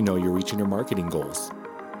 How do you know you're reaching your marketing goals?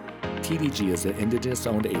 TDG is an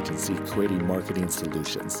Indigenous-owned agency creating marketing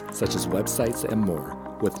solutions, such as websites and more,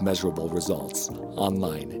 with measurable results.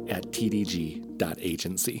 Online at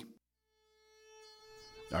tdg.agency.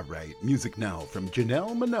 All right, music now from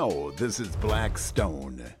Janelle Monáe. This is Black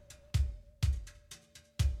Stone.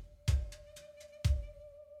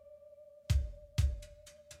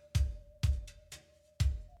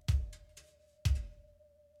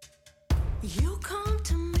 You come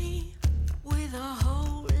to me with a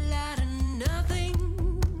whole lot of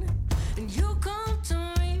nothing, and you come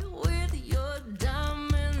to me with your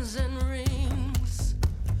diamonds and rings,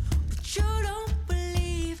 but you don't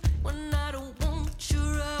believe when I don't want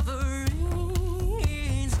your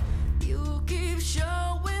offerings. You keep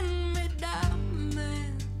showing me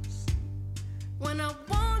diamonds when I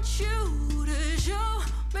want you to show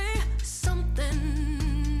me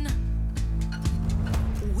something.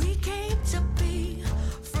 We came to be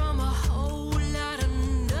from a whole lot of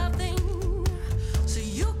nothing, so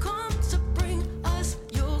you come to bring us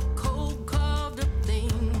your cold carved up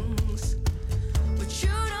things, but you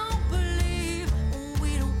don't believe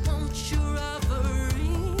we don't want your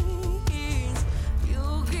offerings.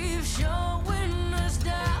 You keep showing us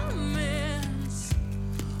diamonds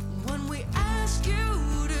when we ask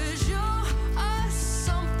you to show us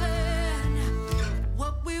something.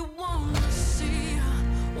 What we want to see,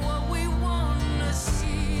 what we want to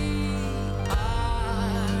see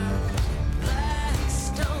are black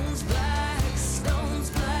stones, black stones,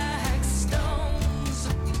 black stones.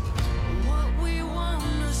 What we want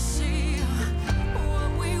to see,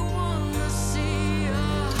 what we want to see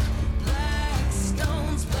are black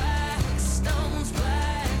stones, black stones,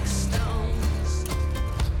 black stones.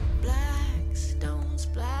 Black stones,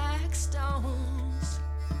 black stones.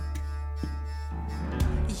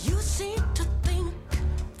 You seem to think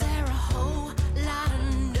they're a whole lot of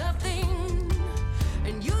nothing,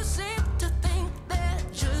 and you seem to think they're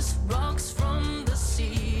just rocks from the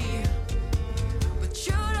sea, but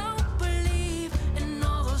you don't believe in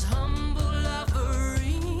all those humble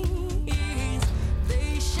offerings.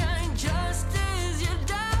 They shine just as your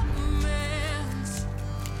diamonds,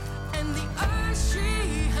 and the earth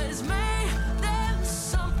she has made them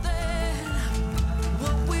something.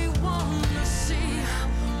 What we want to see,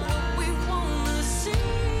 what we want to see.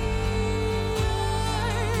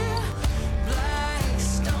 Black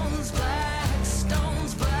stones, black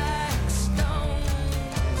stones, black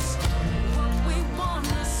stones. What we want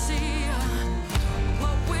to see,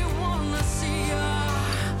 what we want to see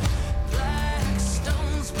are black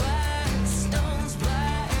stones, black stones,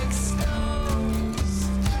 black stones.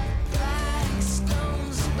 Black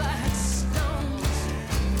stones, black stones.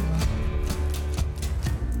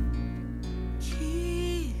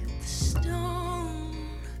 Keep the stone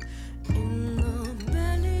in the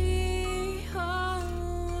belly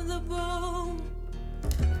of the bow.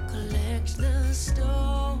 Collect the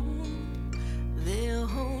stone, they'll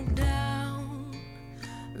hold down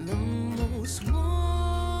the most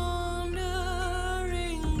wandering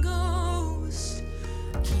ghosts.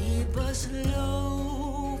 Keep us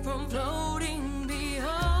low from floating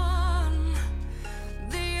beyond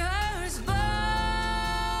the earth's bone.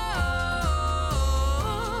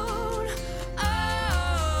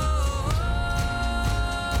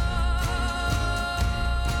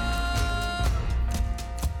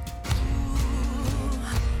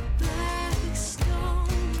 Black stone.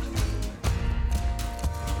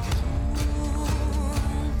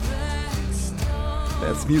 Black stone.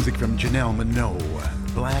 That's music from Janelle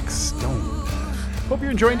Monáe, Black Stone. Hope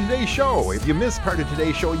you're enjoying today's show. If you missed part of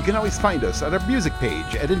today's show, you can always find us at our music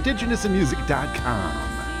page at indigenousinmusic.com.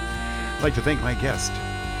 I'd like to thank my guest,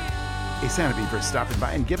 Asanobi, for stopping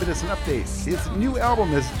by and giving us an update. His new album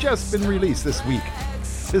has just been released this week.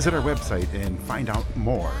 Visit our website and find out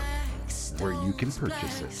more where you can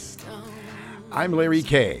purchase it. I'm Larry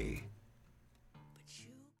K.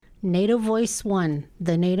 Native Voice One,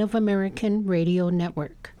 the Native American Radio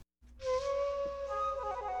Network.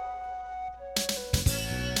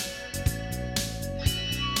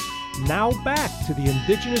 Now back to the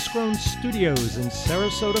Indigenous Grown Studios in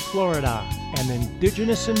Sarasota, Florida, and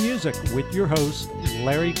Indigenous in Music with your host,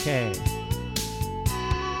 Larry K.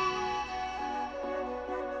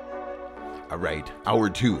 All right, hour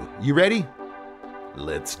 2. You ready?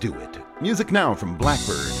 Let's do it. Music now from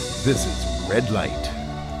Blackbird. This is Red Light.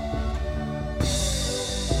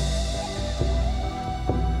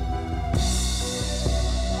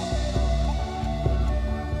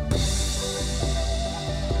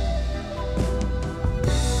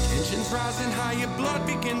 Tensions rising high, your blood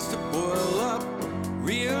begins to boil up.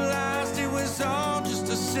 Realized it was all just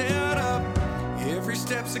a setup. Every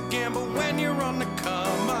step's a gamble when you're on the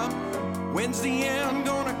come up. When's the end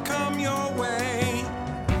gonna come your way?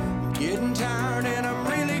 I'm getting tired and I'm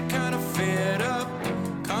really kind of fed up.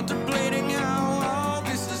 Contemplating how all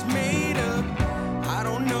this is made up. I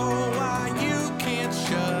don't know why you can't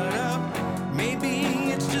shut up.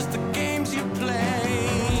 Maybe it's just the games you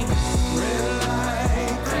play. Red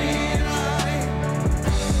light, green light.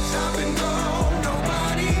 Stop and go,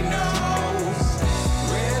 nobody knows.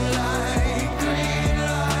 Red light, green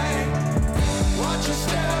light. Watch your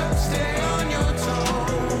step, stay on your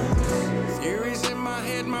toes. Theories in my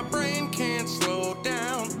head, my brain can't slow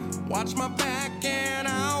down. Watch my back and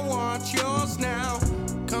I'll watch yours now.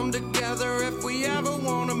 Come together if we ever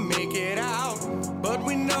wanna make it out. But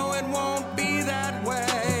we know it won't be that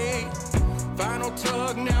way. Final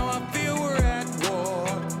tug, now I feel we're at war.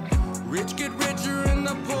 Rich get richer and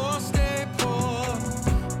the poor stay poor.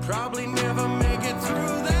 Probably never make it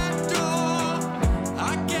through that door.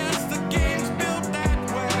 I guess the game's built that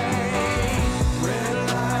way. Red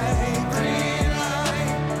light, green light.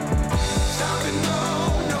 Stop and go,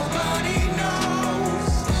 nobody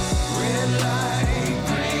knows. Red light,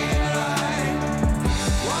 green light.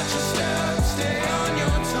 Watch your step, stay on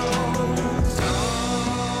your toes.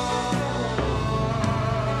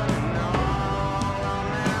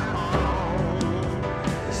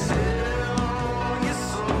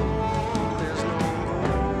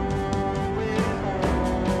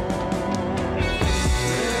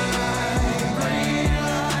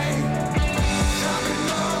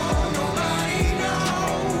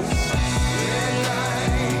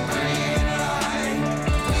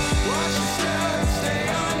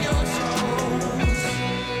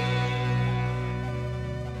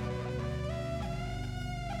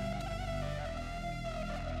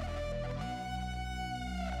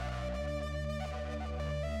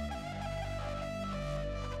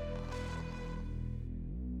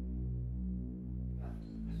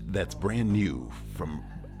 That's brand new from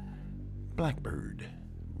Blackbird,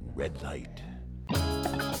 Red Light.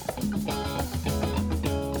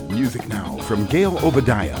 Music now from Gail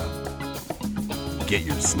Obadiah. Get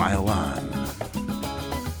your smile on.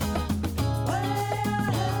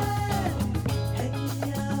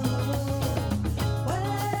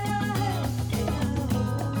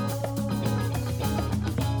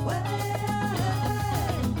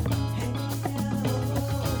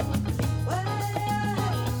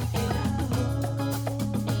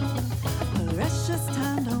 Precious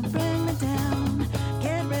time, don't bring me down.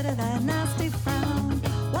 Get rid of that nasty frown.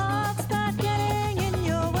 What's that getting in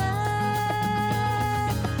your way?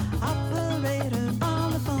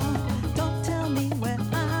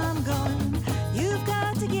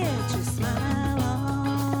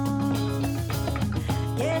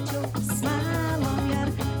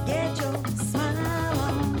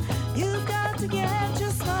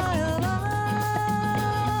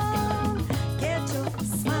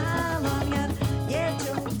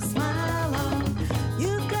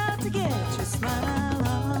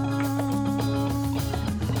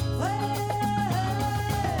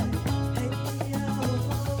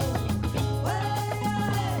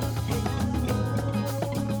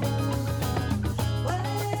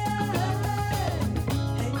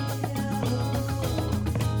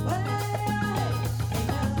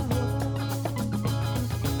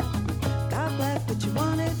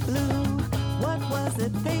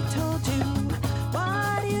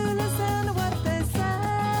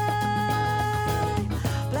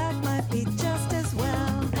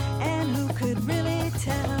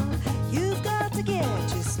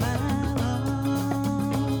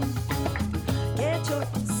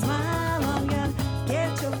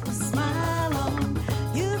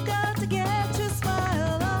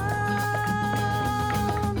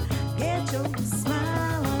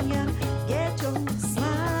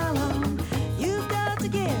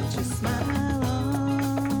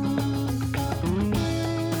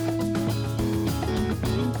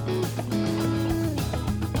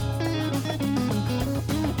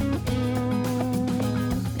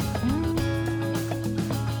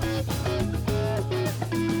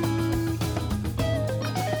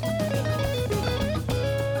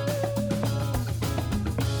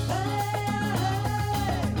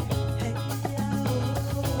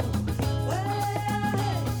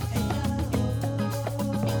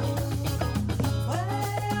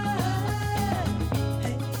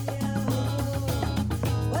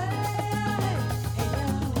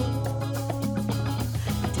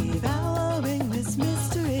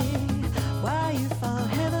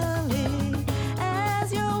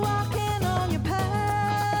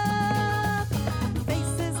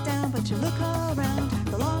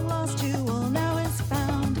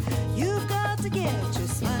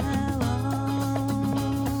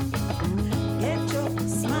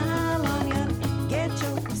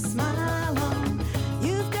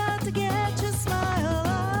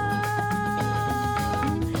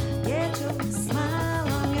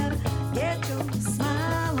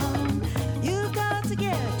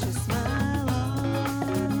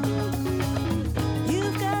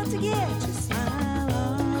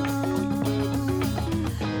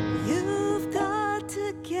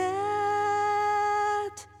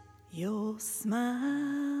 smile.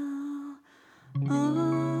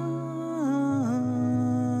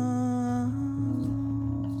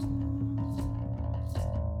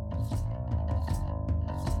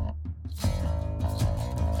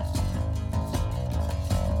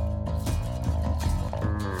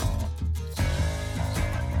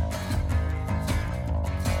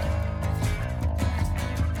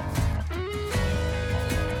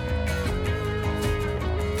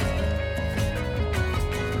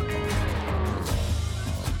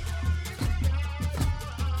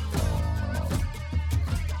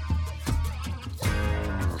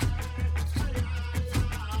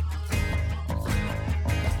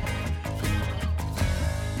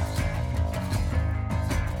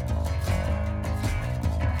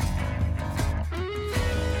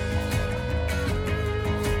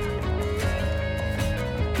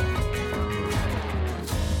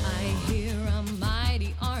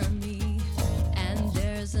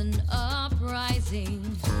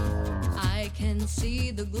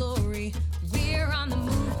 See the glory. We're on the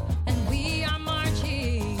move and we are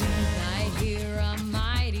marching. I hear a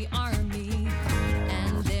mighty army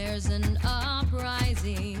and there's an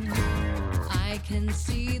uprising. I can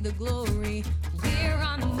see the glory. We're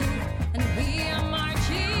on the move and we are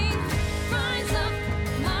marching. Rise up,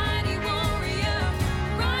 mighty warrior.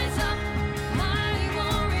 Rise up, mighty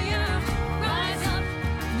warrior. Rise up,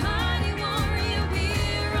 mighty warrior.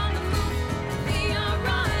 We're on the move. We are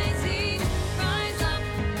rising. Rise up,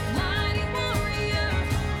 mighty warrior.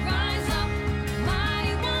 Rise up,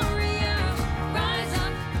 mighty warrior. Rise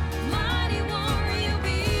up, mighty warrior.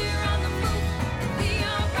 We're on the move. We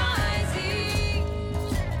are rising.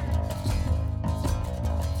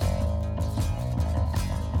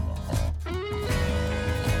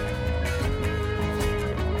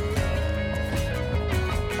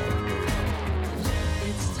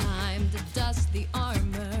 It's time to dust the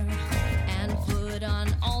armor and put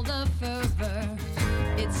on all the fervor.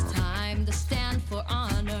 It's time to stand for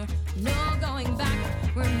honor. No going back,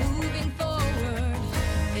 we're moving forward.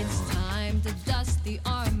 It's time to dust the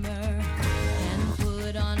armor and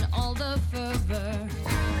put on all the fervor.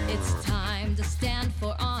 It's time to stand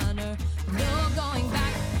for honor. No going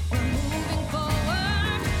back, we're moving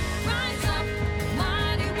forward. Rise up,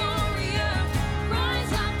 mighty warrior.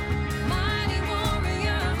 Rise up, mighty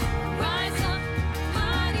warrior. Rise up,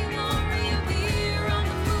 mighty warrior. We're on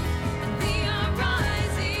the move and we are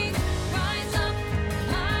rising. Rise up,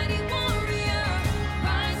 mighty warrior.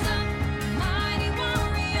 Rise up, mighty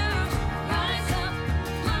warrior. Rise up,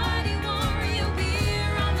 mighty warrior.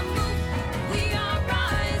 We're on the move and we are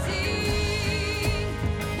rising.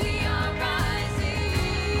 We are rising.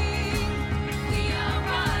 We are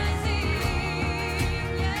rising.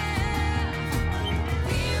 Yeah.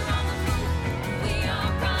 We're on the move. We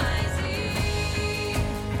are rising.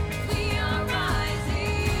 We are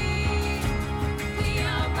rising. We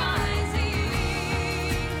are rising.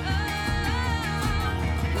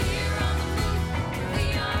 We're on the move. We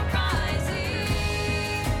are rising.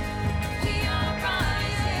 We are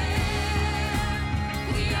rising.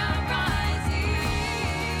 We are rising.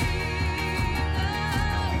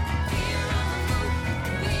 We're on the move.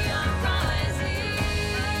 We are rising.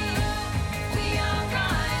 We are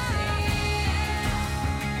rising.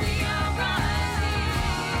 We are rising.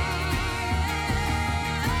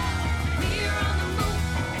 We're on the move.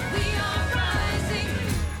 We are rising.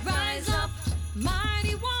 Rise up,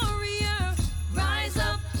 mighty warrior. Rise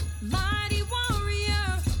up, mighty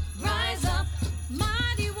warrior. Rise up,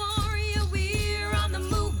 mighty warrior. We're on the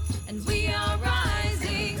move and we are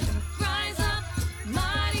rising. Rise up,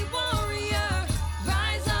 mighty warrior.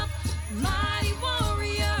 Rise up, mighty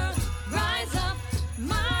warrior. Rise up,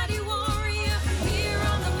 mighty warrior. We're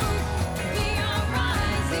on the move. We are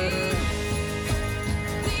rising.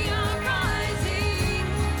 We are rising.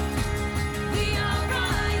 We are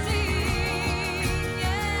rising.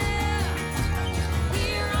 Yeah.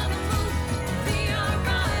 We're on the move. We are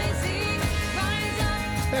rising. Rise up.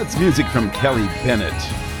 That's music from Kelly Bennett.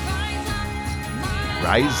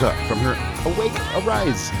 Rise Up from her Awake,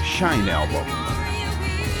 Arise, Shine album.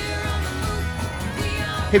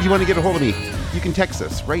 Hey, if you want to get a hold of me, you can text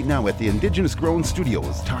us right now at the Indigenous Grown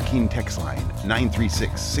Studios talking text line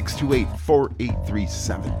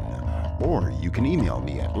 936-628-4837. Or you can email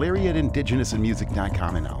me at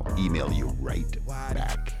larry@indigenousinmusic.com and I'll email you right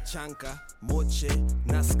back. Chanka, Moche,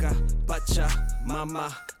 Nazca, Pacha,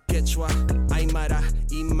 Mama, Quechua, Aymara,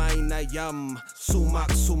 Imaina, Yam,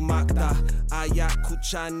 Sumak, Sumakta, Aya,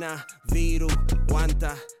 Kuchana, Viru,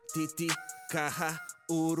 Wanta, Titi, Kaha,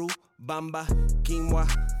 Uru, Bamba, Quinoa,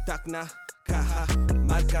 Tacna, Kaha,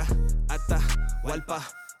 Marca, Ata, Walpa,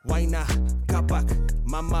 Waina kapak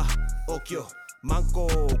mama okyo manko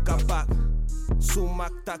kapak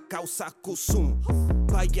sumakta kausa kusum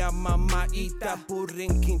paya mama ita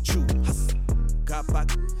puring kinchu kapak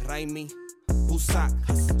raimi busak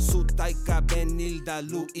sutay ka Benilda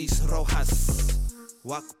Luis Rojas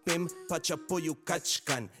wakpim pachapoyu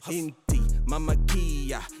kachkan inti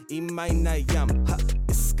mamakia imay nayam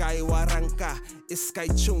iskay waranka iskay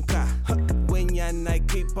chunka wenya nay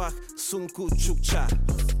kipak sunku chukcha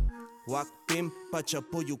wakpim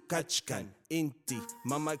pachapoyu kachkan inti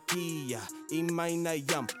mamakia imay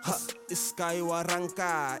nayam iskay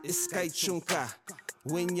waranka iskay chunka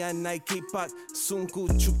wenya nay kipak sunku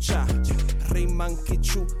chukcha Riman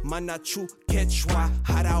Kichu, Manachu, Quechua,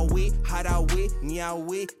 Harawi,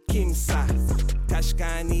 Nyawi, Kimsa,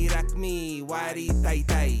 Kashkani Rakmi, Wari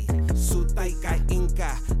Tai, Sutaika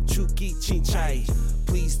Inka, Chuki Chinchai.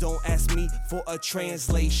 Please don't ask me for a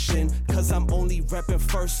translation, cause I'm only reppin'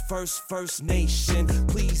 First Nation.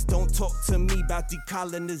 Please don't talk to me about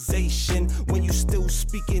decolonization when you still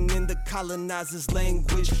speaking in the colonizer's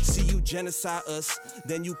language. See you genocide us,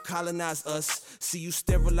 then you colonize us. See you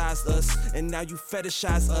sterilize us, and now you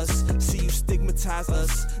fetishize us. See you stigmatize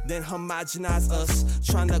us, then homogenize us.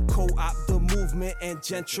 Tryna co-opt the movement and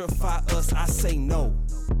gentrify us. I say no.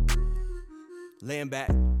 Land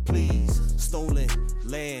back, please. Stolen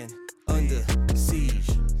land under siege.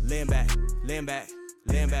 Land back,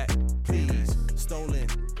 please. Stolen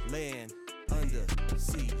land under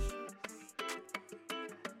siege.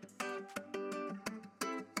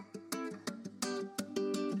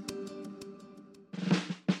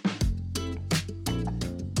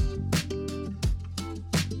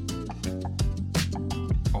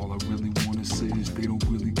 All I really wanna say is they don't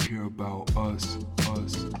really care about us.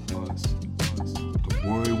 Don't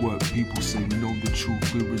worry what people say, we know the truth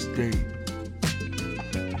clear as day.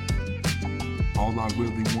 All I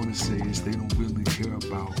really wanna say is they don't really care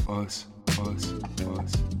about us. Don't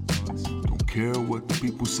care what the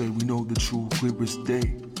people say, we know the truth clear as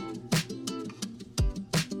day.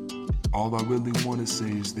 All I really wanna say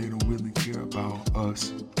is they don't really care about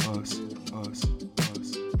us.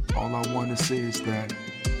 All I wanna say is that.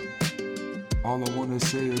 All I wanna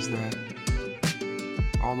say is that.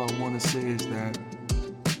 All I wanna say is that.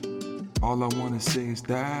 All I wanna say is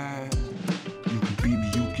that. You can beat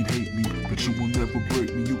me, you can hate me, but you will never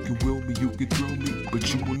break me. You can will me, you can throw me,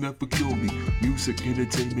 but you will never kill me. Music,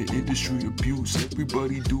 entertainment, industry, abuse.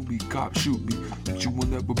 Everybody do me, cops shoot me, but you will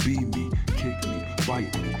never be me. Kick me,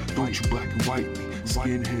 fight me, don't you black and white me.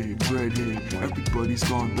 Skinhead, dreadhead, everybody's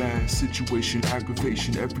gone bad. Situation,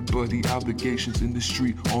 aggravation, everybody obligations in the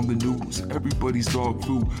street, on the news. Everybody's dog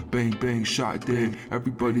food, bang bang, shot dead.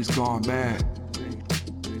 Everybody's gone mad.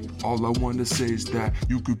 All I wanna say is that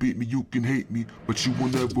you can beat me, you can hate me, but you will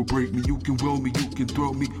never break me. You can will me, you can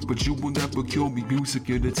throw me, but you will never kill me. Music,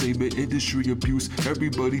 entertainment, industry, abuse.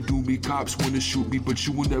 Everybody do me, cops wanna shoot me, but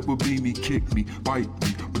you will never be me. Kick me, bite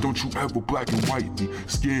me, but don't you ever black and white me.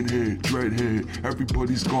 Skinhead, dreadhead,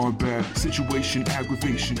 everybody's gone bad. Situation,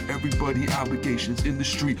 aggravation, everybody obligations in the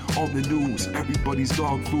street, on the news. Everybody's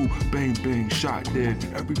dog food, bang bang, shot dead.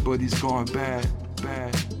 Everybody's gone bad.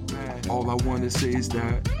 All I wanna say is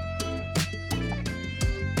that.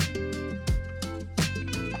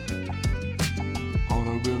 All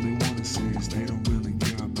I really wanna say is they don't really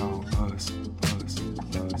care about us.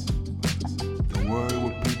 Don't worry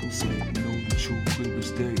what people say, you know the truth clear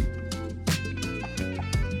as day.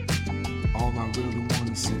 All I really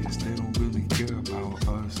wanna say is they don't really care about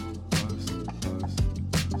us.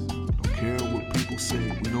 Don't care what people say,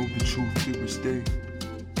 we know the truth clear as day.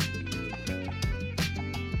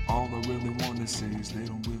 All I really wanna say is they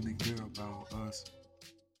don't really care about us.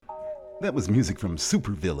 That was music from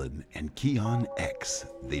Supervillain and Keon X.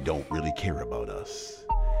 They don't really care about us.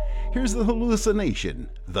 Here's the hallucination,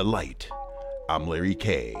 The Light. I'm Larry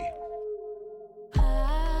K.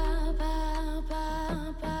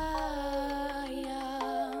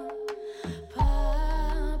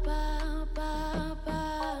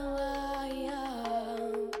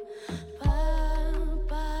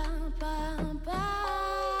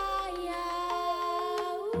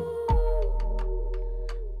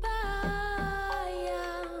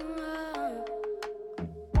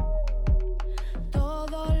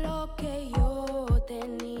 Todo lo que yo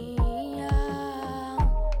tenía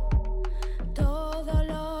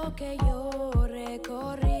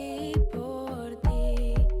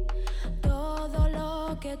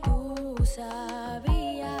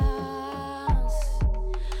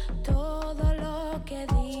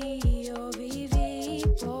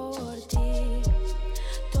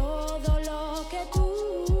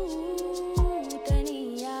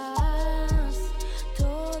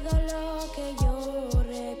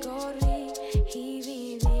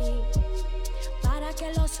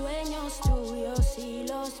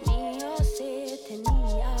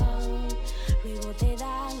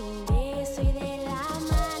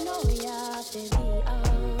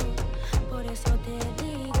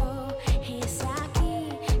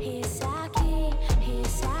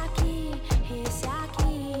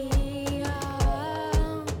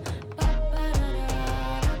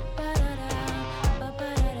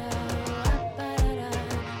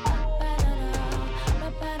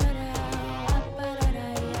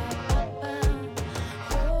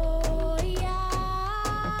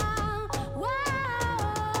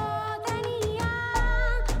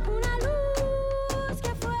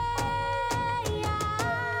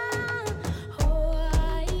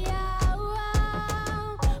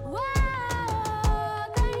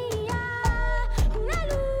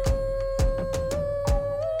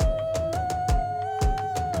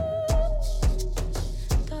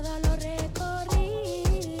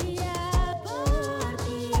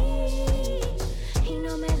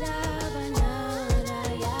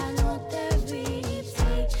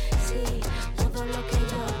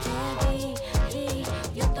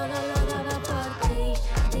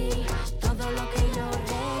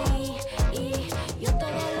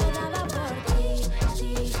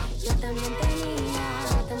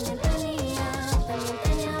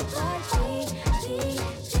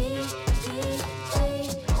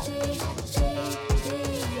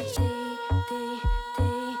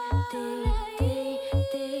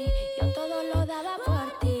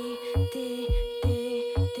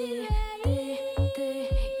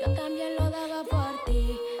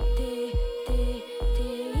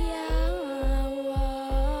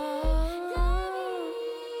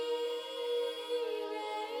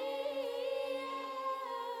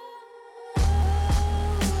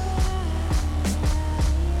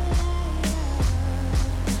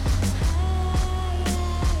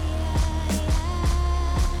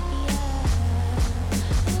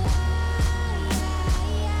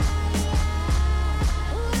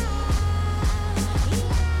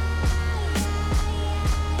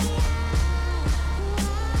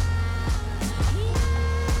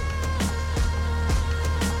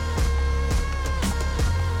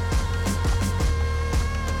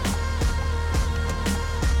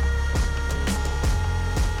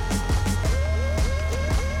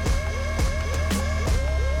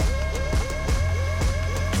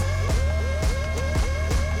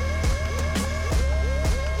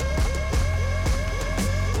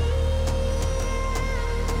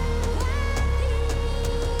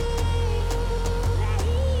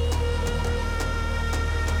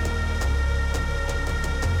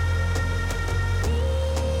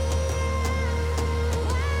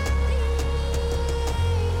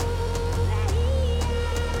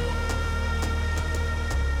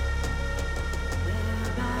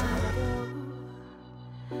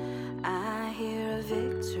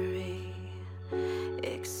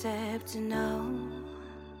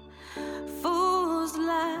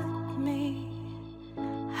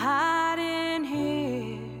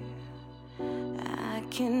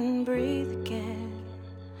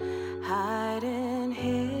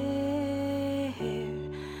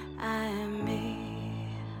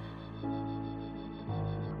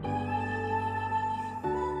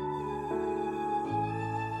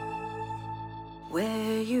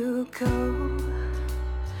where you go.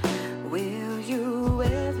 Will you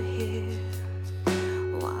ever hear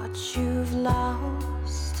what you've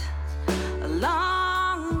lost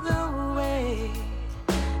along the way?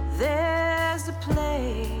 There's a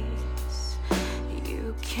place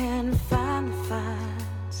you can finally find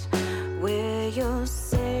where you'll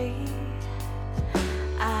say,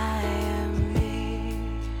 I am me.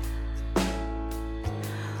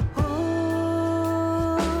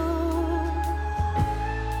 Ooh,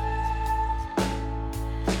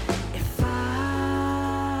 if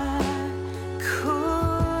I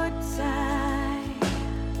could die,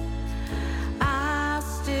 I'll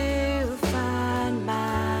still find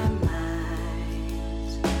my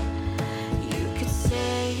mind. You could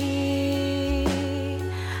say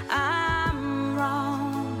I'm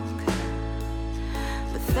wrong,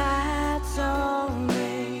 but that don't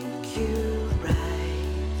make you right.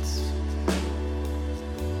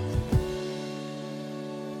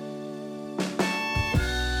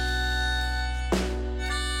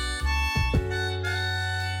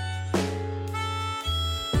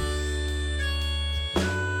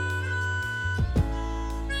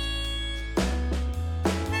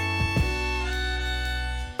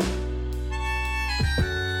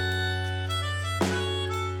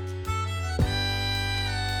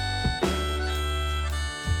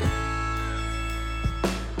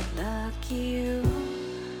 Lucky you,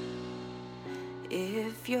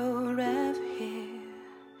 if you're ever here,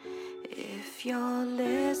 if you're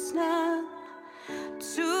listening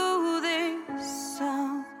to this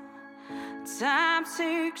song. Time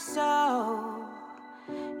takes so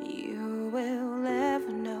you will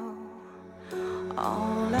ever know.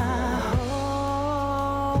 All I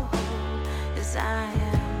hope is I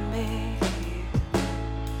am me.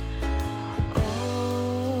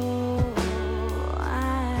 Oh, I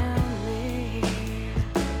am me.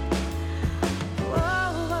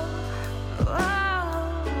 Whoa,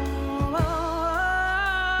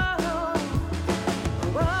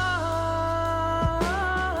 whoa,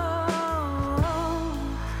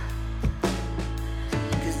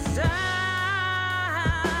 cause I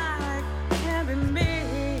can be me.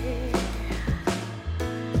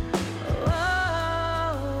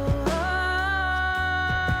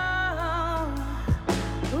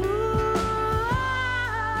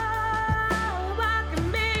 I can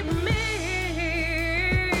be me.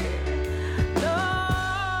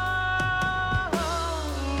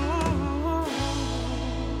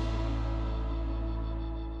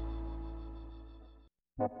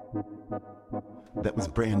 That was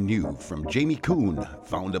brand new from Jamie Kuhn,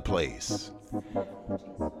 Found a Place.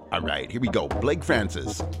 All right, here we go. Blake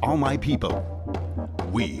Francis, All My People.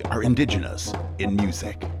 We are indigenous in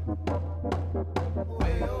music.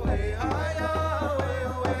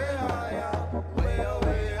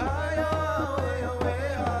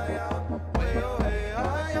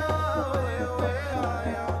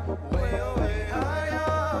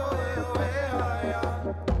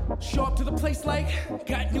 Show up to the place like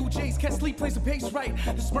got new J's, can't sleep, plays the bass right.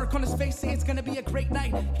 The smirk on his face, say it's gonna be a great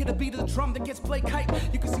night. Hear the beat of the drum that gets played kite.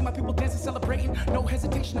 You can see my people dancing, celebrating, no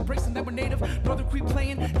hesitation, embracing that we're native. Brother Creek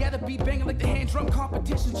playing, yeah, the beat banging like the hand drum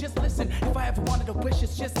competition. Just listen, if I ever wanted a wish,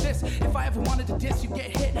 it's just this. If I ever wanted to diss, you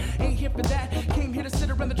get hit. Ain't here for that. Came here to sit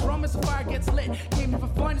around the drum as the fire gets lit. Came here for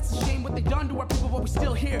fun, it's a shame what they done to our people, but we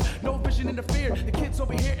still here. No vision interfere. The kids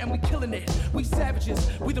over here and we killing it. We savages,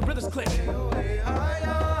 we the Rithers click.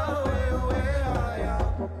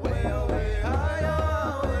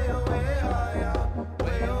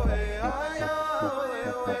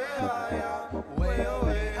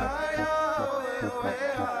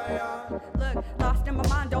 Look, lost in my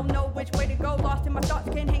mind, don't know which way to go. Lost in my thoughts,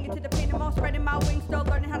 can't hang it to the pain and more. Spreading my wings, still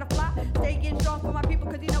learning how to fly. Staying strong for my people,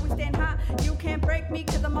 cause you know we stand high. You can't break me,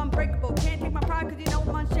 cause I'm unbreakable. Can't take my pride, cause you know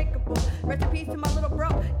I'm unshakable. Rest in peace to my little bro.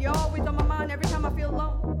 You're always on my mind every time I feel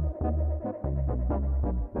alone.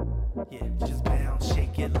 Yeah, just bounce,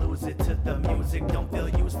 shake it, lose it to the music. Don't feel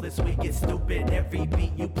useless, we get stupid. Every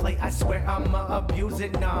beat you play, I swear I'ma abuse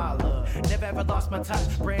it. Nah, look, never ever lost my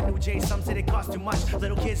touch. Brand new J, some said it cost too much.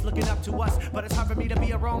 Little kids looking up to us, but it's hard for me to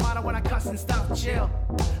be a role model when I cuss and stuff. Chill,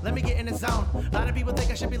 let me get in the zone. A lot of people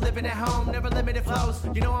think I should be living at home, never limited flows.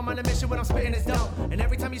 You know I'm on a mission when I'm spitting this dough. And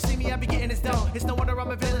every time you see me, I be getting this dough. It's no wonder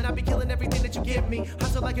I'm a villain, I be killing everything that you give me.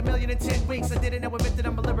 Hustle like 1,000,000 in 10 weeks. I didn't know admit that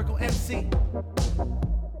I'm a lyrical MC.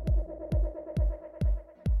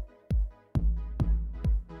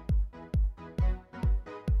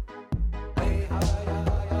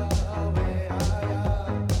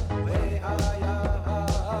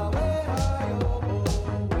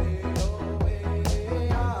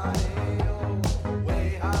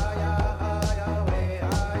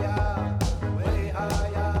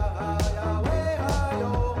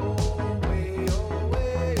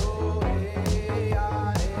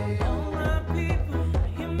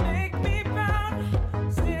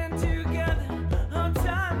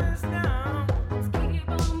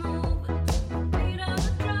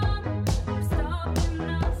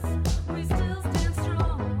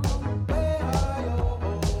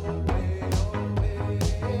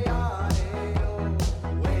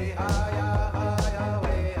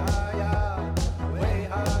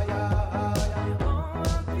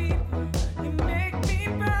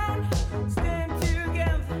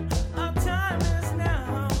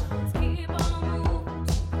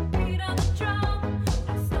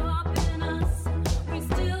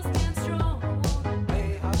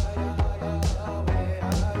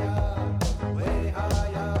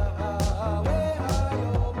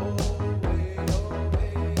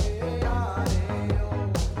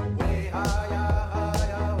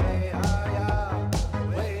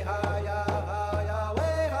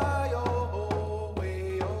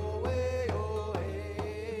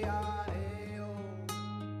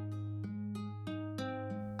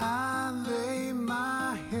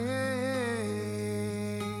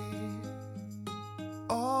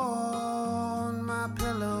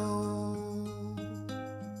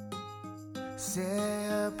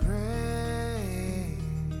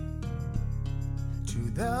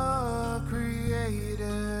 the Creator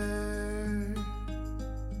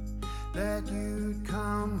that you'd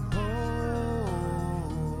come home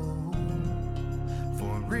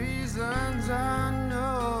for reasons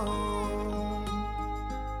unknown.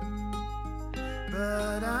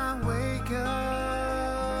 But I wake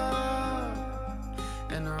up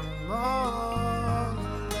and I'm all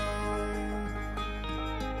alone.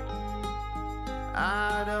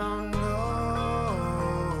 I don't know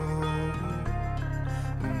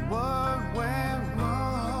what went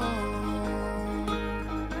wrong.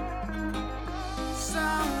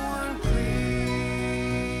 Someone please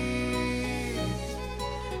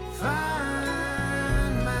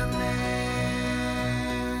find my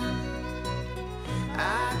man.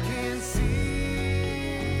 I can't see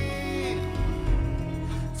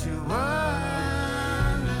to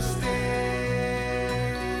understand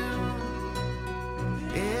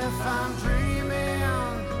if I'm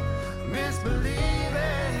dreaming,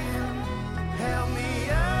 misbelieving. Help me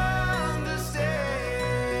understand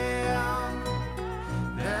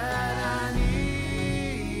that I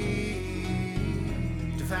need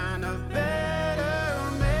to find a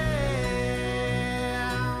better man.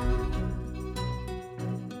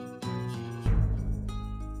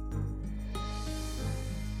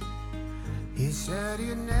 He said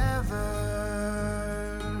he'd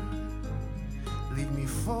never leave me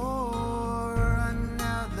for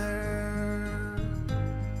another.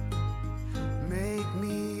 Make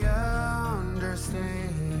me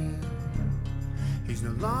understand he's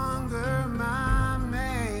no longer my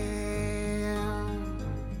man.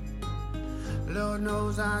 Lord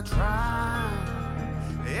knows I tried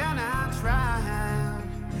and I tried,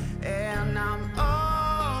 and I'm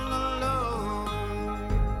all alone.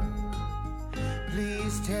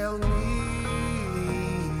 Please tell me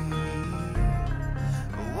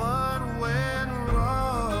what went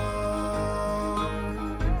wrong.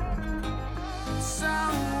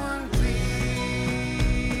 Someone please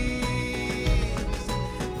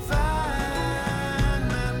find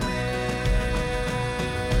my man.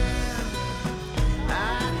 I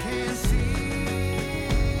can't see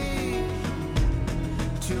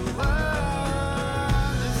to understand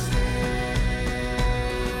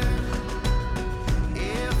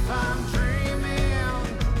if I'm dreaming,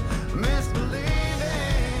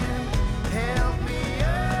 misbelieving. Help me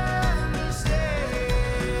understand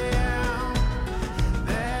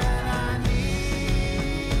that I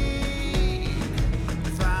need to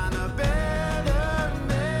find a better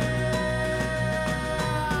man.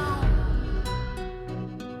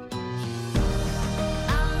 I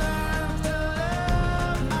learned to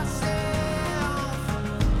love myself.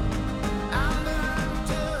 I learned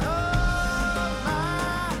to hold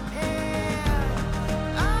my head.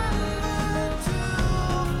 I learned to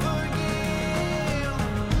forgive.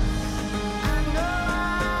 I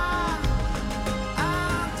know I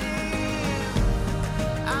did.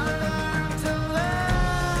 I learned to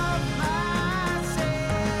love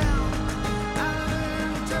myself. I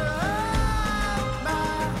learned to hold my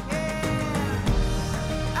head.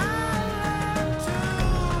 I learned to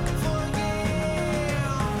forgive.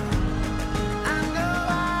 I know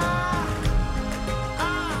I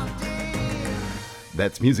did.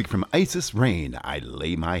 That's music from Isis Rain, I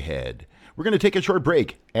Lay My Head. We're going to take a short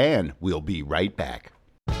break, and we'll be right back.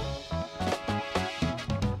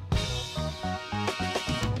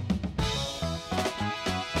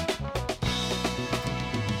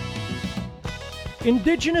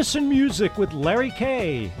 Indigenous in Music with Larry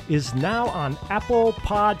K is now on Apple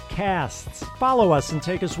Podcasts. Follow us and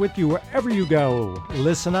take us with you wherever you go.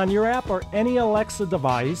 Listen on your app or any Alexa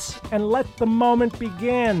device and let the moment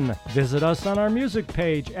begin. Visit us on our music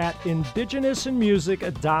page at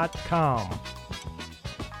indigenousinmusic.com.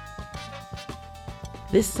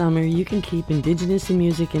 This summer, you can keep Indigenous in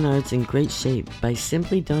Music and Arts in great shape by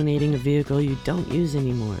simply donating a vehicle you don't use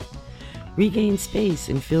anymore. Regain space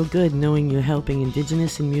and feel good knowing you're helping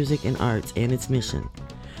Indigenous in Music and Arts and its mission.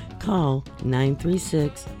 Call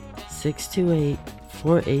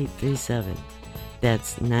 936-628-4837.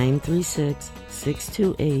 That's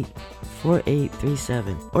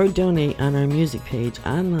 936-628-4837. Or donate on our music page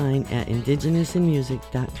online at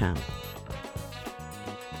indigenousinmusic.com.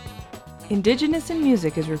 Indigenous in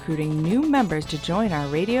Music is recruiting new members to join our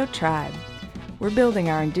radio tribe. We're building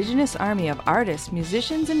our Indigenous army of artists,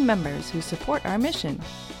 musicians, and members who support our mission.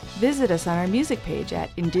 Visit us on our music page at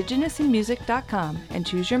indigenousinmusic.com and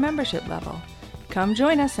choose your membership level. Come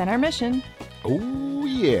join us in our mission. Oh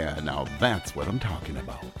yeah, now that's what I'm talking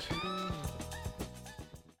about.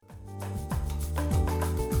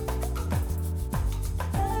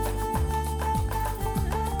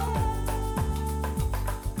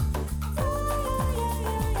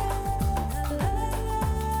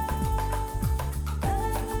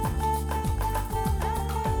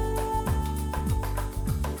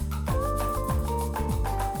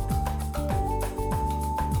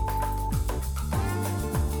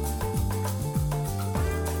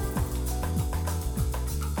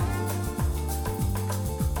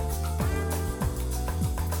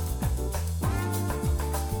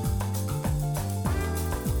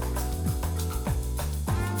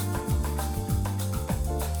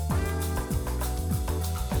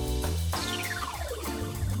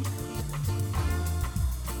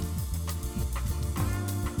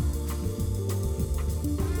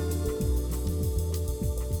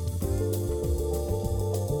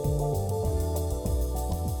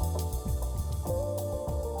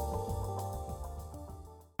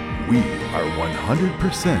 We are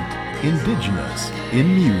 100% indigenous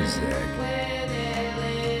in music.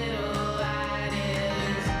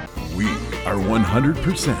 We are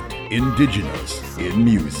 100% indigenous in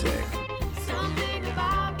music.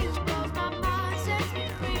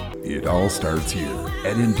 It all starts here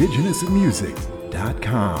at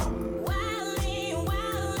indigenousinmusic.com.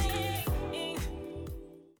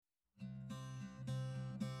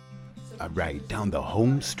 All right, down the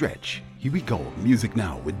home stretch. Here we go. Music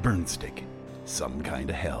now with Burnstick. Some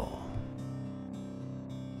Kind of Hell.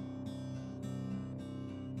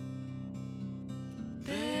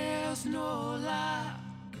 There's no lie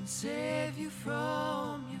can save you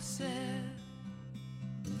from yourself.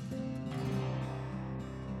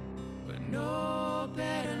 But no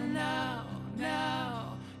better now,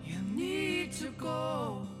 now you need to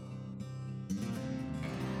go.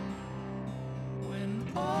 When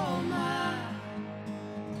all my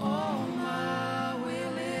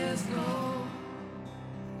will is low.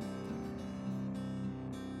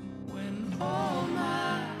 When all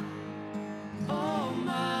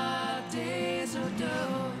my days are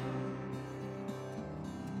done.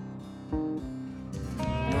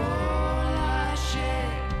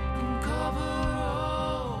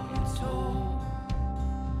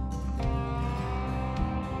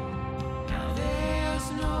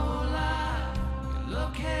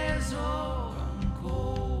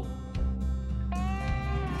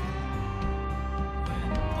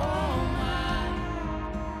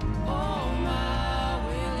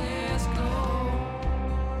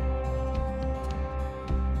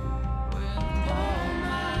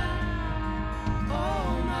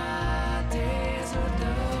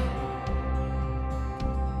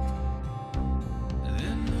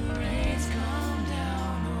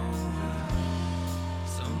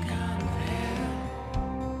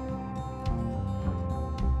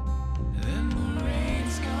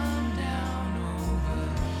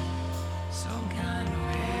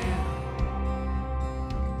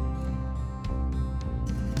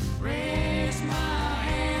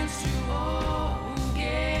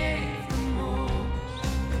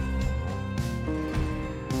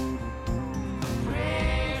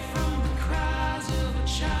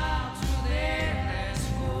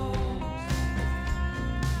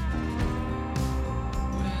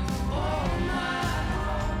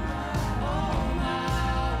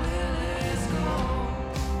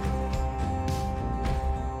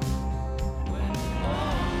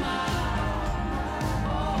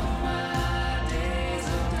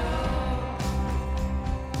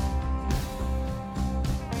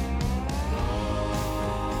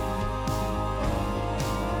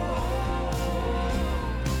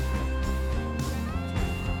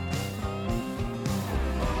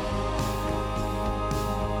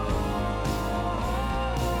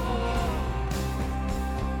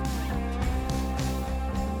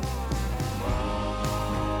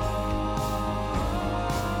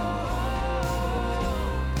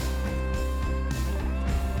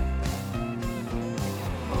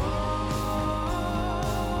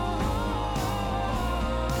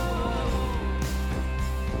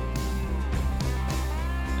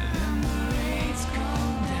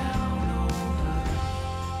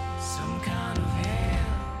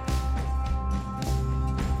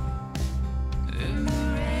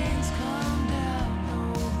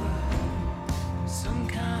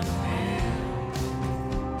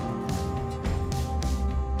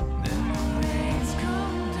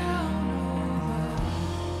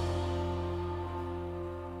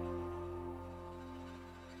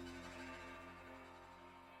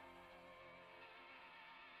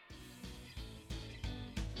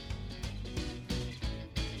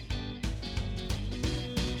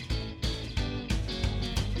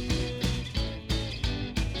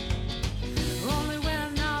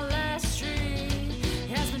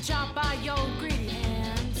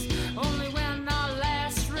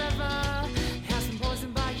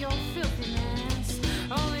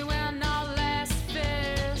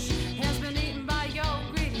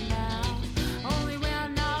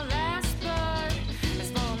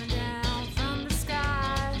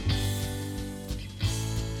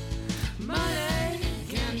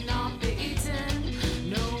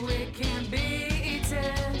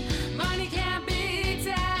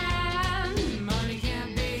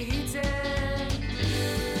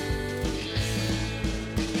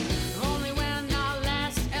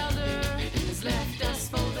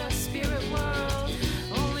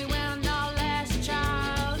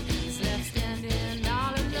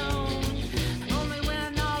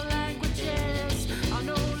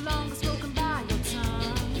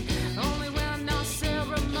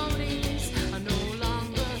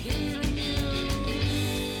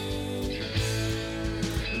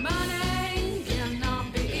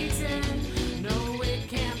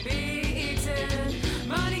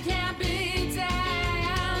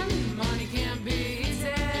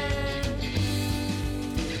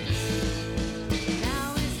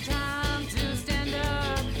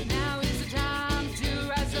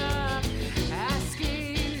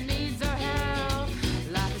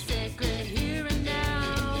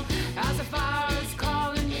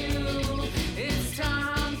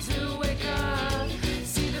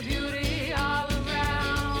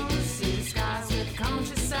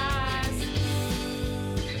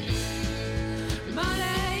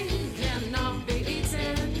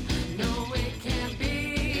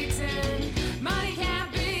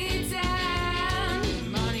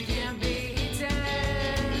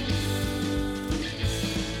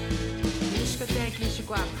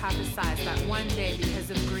 prophesied that one day, because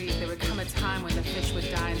of greed, there would come a time when the fish would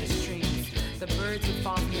die in the streams, the birds would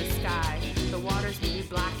fall from the sky, the waters would be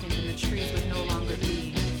blackened, and the trees would no longer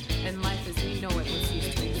be, and life as we know it would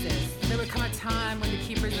cease to exist. There would come a time when the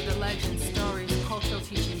keepers of the legends, stories, cultural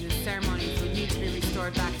teachings, and ceremonies would need to be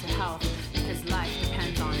restored back to health, because life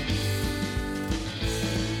depends on it.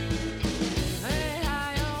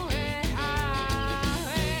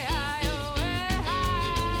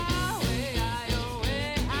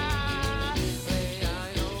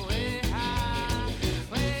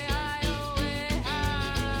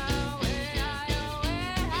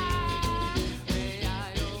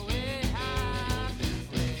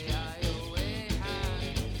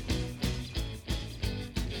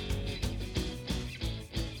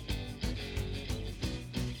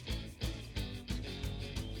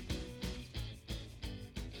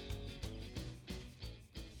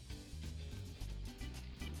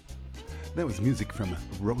 That was music from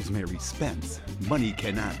Rosemary Spence. Money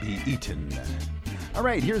Cannot Be Eaten. All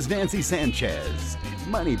right, here's Nancy Sanchez.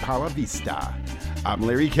 Money Pala Vista. I'm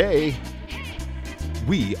Larry K.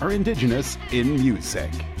 We are Indigenous in Music.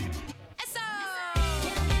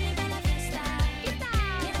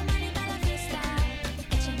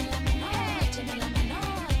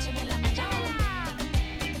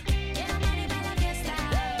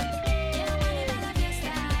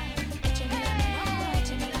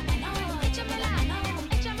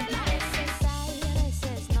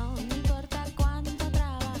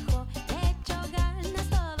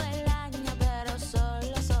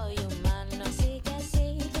 Solo soy humano, así que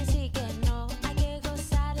sí, que no, hay que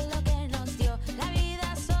gozar.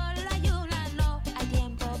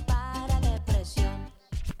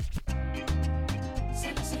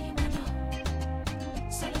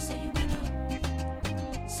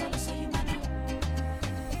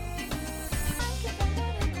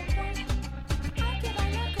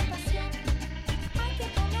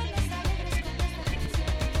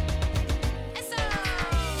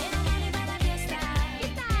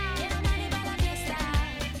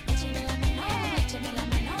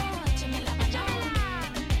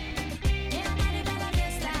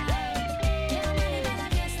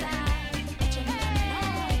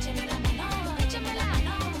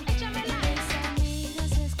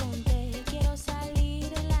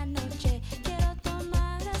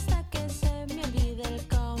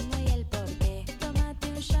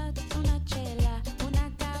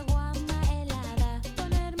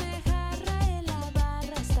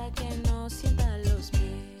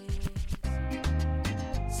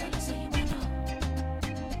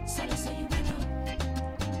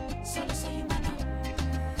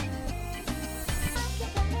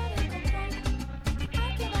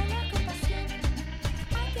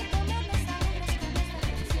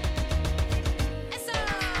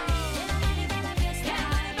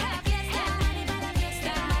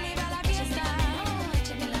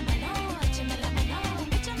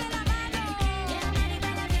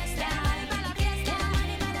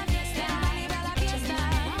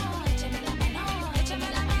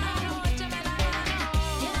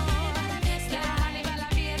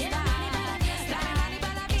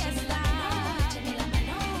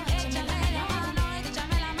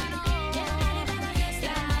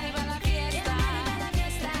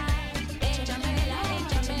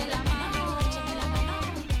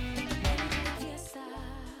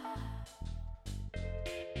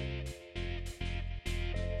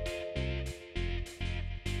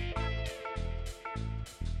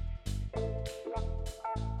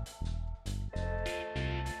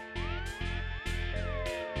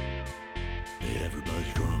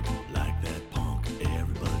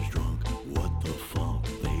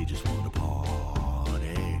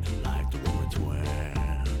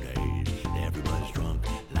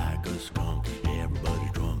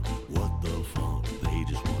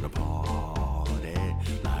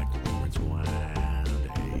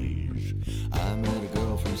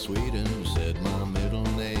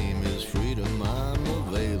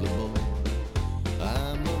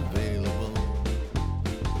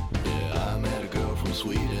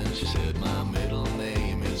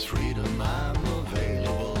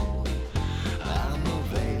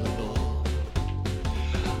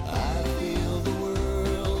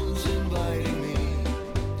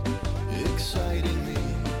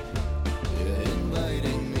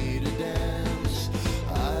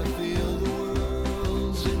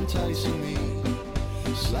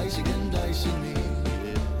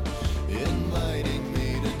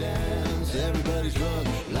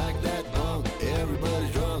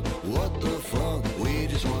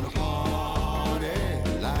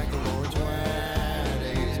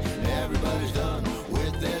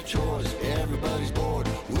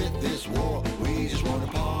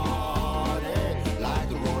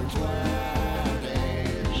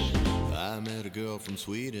 from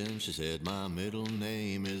Sweden. She said, my middle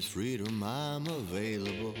name is Freedom. I'm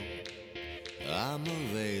available. I'm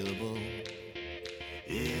available.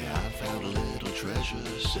 Yeah, I found a little treasure.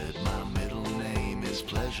 Said my middle name is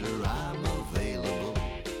Pleasure. I'm available.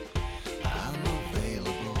 I'm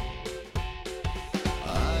available.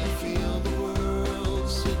 I feel the world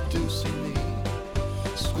seducing me,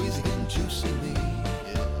 squeezing and juicing me,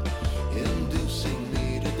 yeah, inducing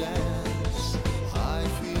me to dance. I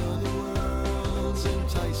feel the world's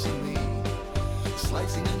enticing me,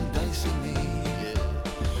 slicing and dicing me, yeah,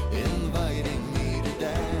 inviting me to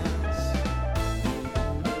dance.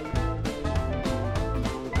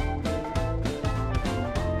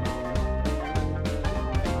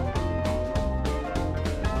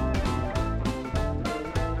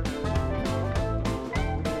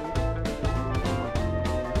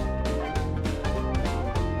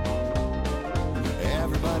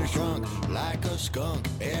 Everybody's drunk like a skunk.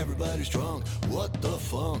 Everybody's drunk. What the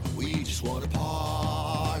funk? We just want to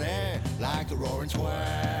party like the roaring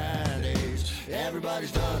 20s.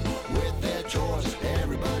 Everybody's done with their chores.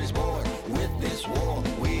 Everybody's bored with this war.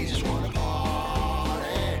 We just want to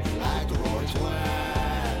party like the roaring 20s.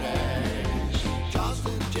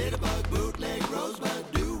 Charleston, jitterbug, bootleg,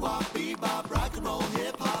 rosebud, doo-wop, bebop, rock and roll,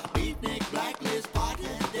 hip-hop, beatnik, blacklist,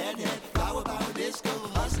 pothead, deadhead, flower power, disco,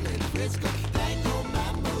 hustling, Frisco, tango,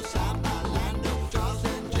 mambo, samba, lando,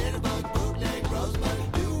 Charleston, jitterbug, bootleg,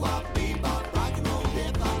 rosebud, doo-wop, bebop, rock and roll,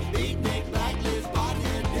 hip-hop, beatnik, blacklist,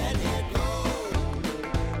 pothead, deadhead,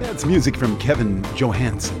 go. That's music from Kevin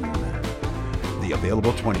Johansson, the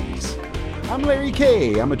Available 20s. I'm Larry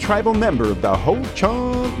K. I'm a tribal member of the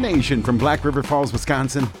Ho-Chunk Nation from Black River Falls,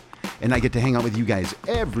 Wisconsin. And I get to hang out with you guys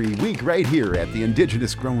every week right here at the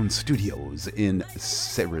Indigenous Grown Studios in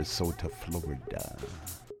Sarasota, Florida.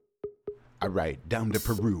 All right, down to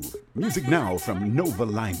Peru. Music now from Nova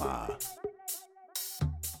Lima.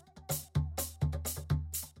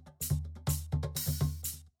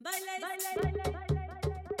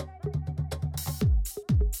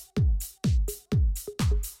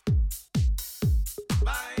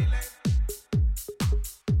 Bye.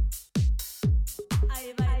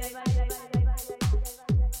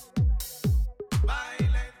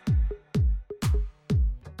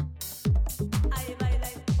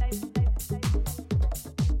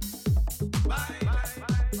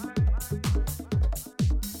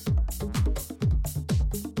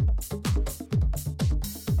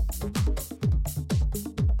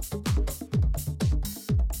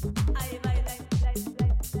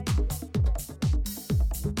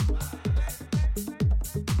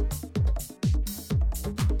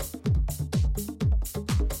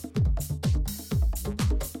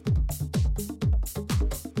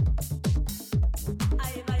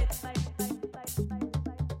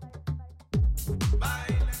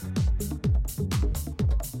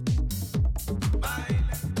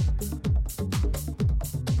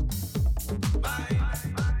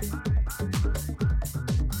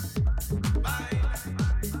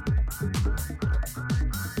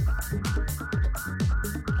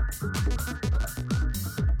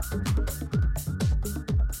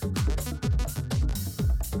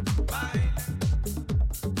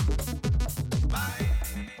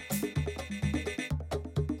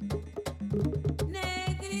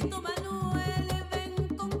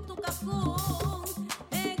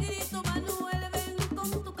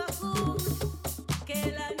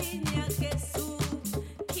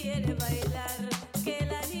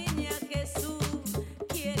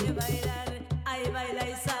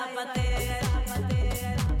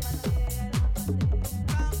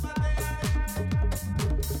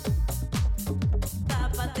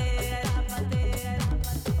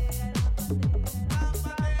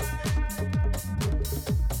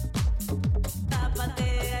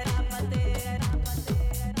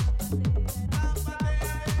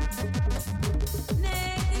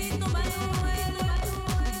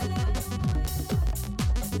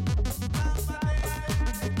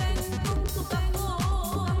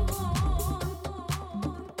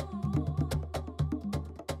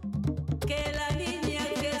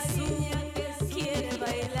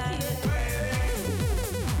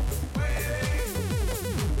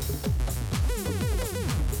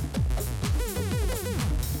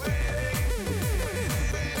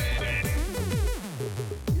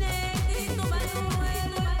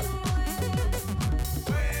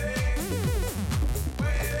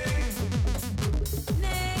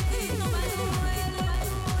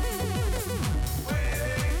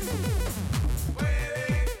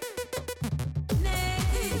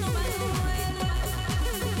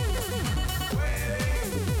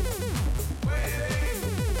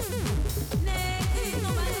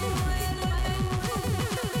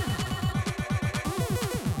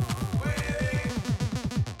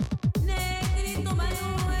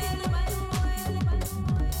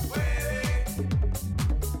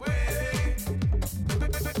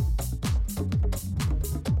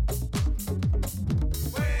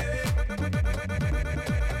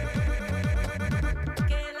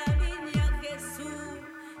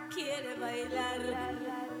 bailar.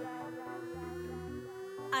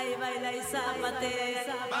 Ay, baila y zapatea.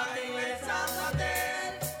 Baila y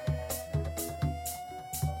zapatea.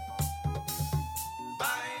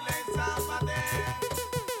 Baila y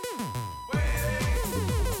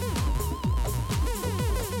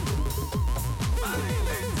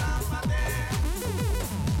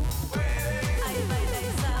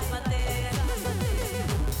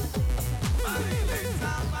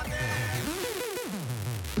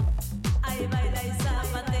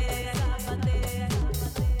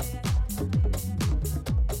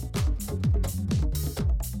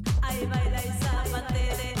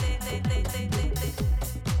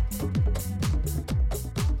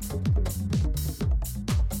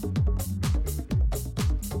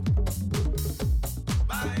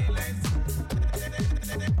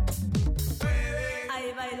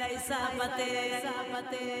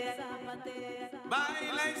zapatea.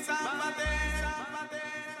 Baila y zapatea.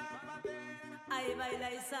 Ay,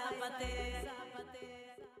 baila y zapatea.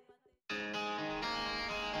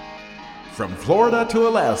 From Florida to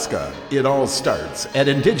Alaska, it all starts at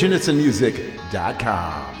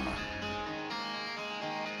indigenousinmusic.com.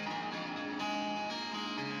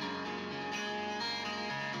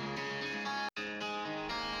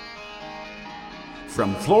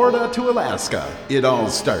 From Florida to Alaska, it all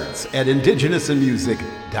starts at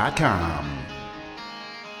indigenousinmusic.com.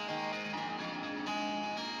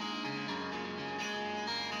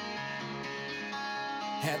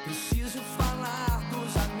 É preciso falar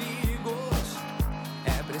dos amigos,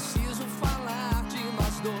 é preciso falar de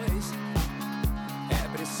nós dois, é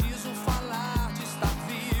preciso falar de estar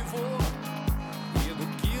vivo e do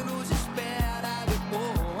que nos espera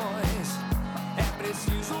depois. É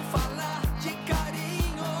preciso falar de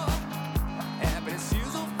carinho, é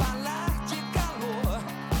preciso falar de calor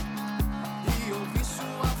e ouvir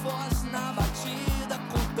sua voz na batida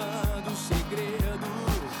contando segredos.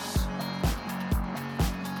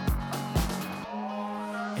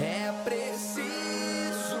 É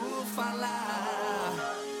preciso falar.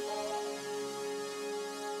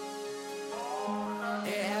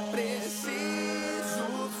 É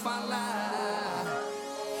preciso falar.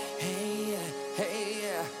 Hey,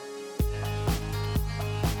 hey.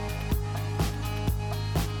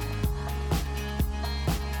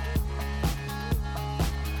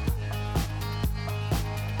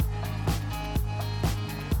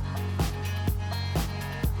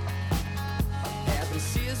 É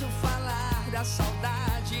preciso falar da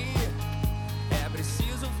saudade, é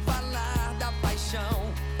preciso falar da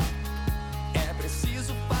paixão, é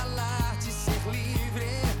preciso falar de ser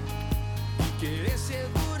livre e querer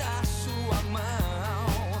segurar sua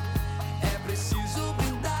mão. É preciso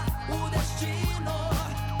brindar o destino,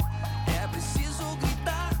 é preciso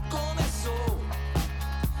gritar começou,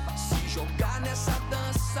 se jogar nessa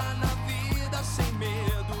dança na vida sem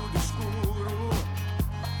medo do escuro.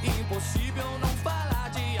 Impossível não falar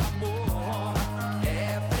de amor.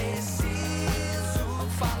 É preciso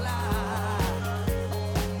falar.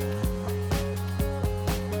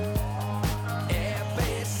 É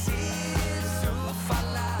preciso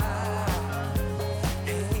falar.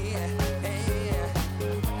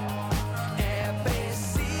 É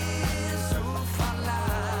preciso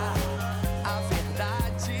falar a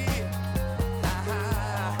verdade.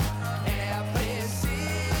 É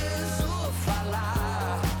preciso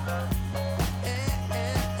falar.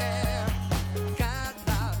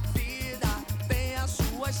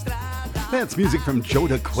 That's music from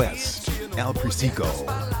Joda Quest, Al Presico.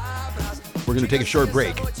 We're going to take a short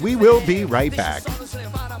break. We will be right back.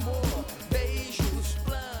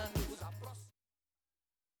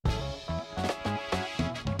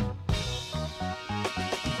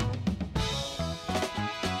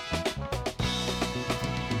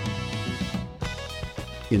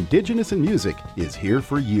 Indigenous in Music is here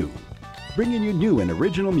for you, bringing you new and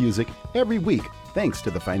original music every week thanks to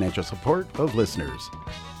the financial support of listeners.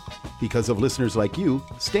 Because of listeners like you,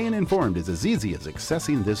 staying informed is as easy as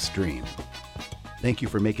accessing this stream. Thank you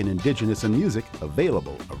for making Indigenous in Music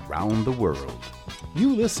available around the world.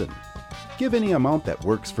 You listen. Give any amount that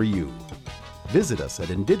works for you. Visit us at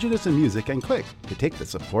Indigenous in Music and click to take the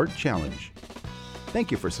support challenge. Thank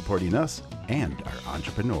you for supporting us and our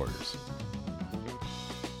entrepreneurs.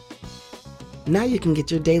 Now you can get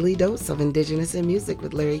your daily dose of Indigenous in Music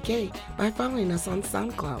with Larry K by following us on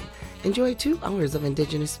SoundCloud. Enjoy 2 hours of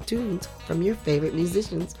Indigenous tunes from your favorite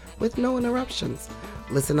musicians with no interruptions.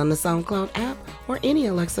 Listen on the SoundCloud app or any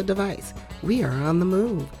Alexa device. We are on the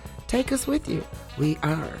move. Take us with you. We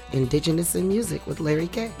are Indigenous in Music with Larry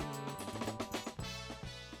K.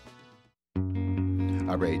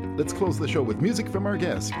 All right, let's close the show with music from our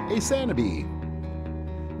guest, Asanabi.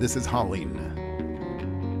 This is Hauling.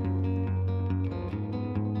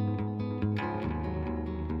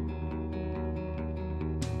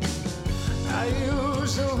 I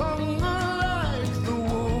used to hunger like the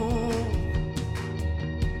wolf.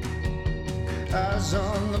 Eyes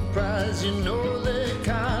on the prize, you know that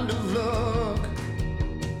kind of look.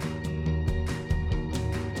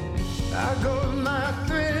 I got my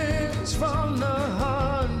thrills from the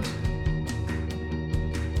hunt.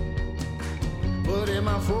 But am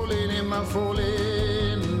I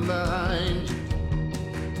falling behind?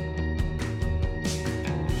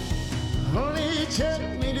 Honey,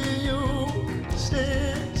 take me to you.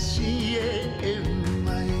 Still see it in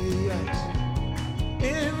my eyes.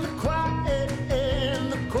 In the quiet, in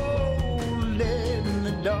the cold, in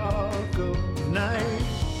the dark of night.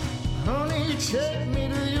 Honey, take me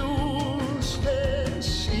to you. Still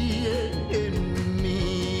see it in me.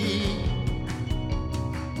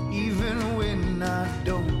 Even when I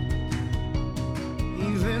don't.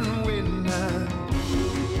 Even when I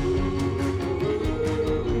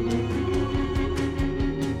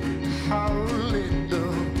howl it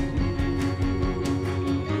down.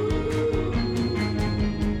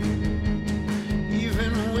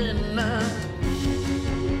 Even when I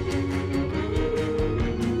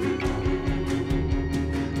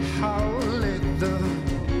howl it down.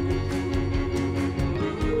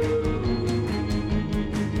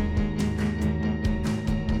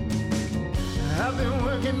 I've been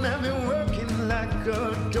working like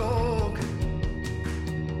a dog,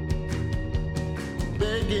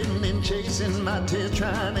 begging and chasing my tail,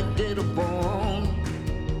 trying to get a bone.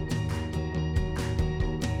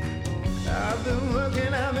 I've been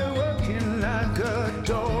working like a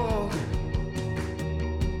dog,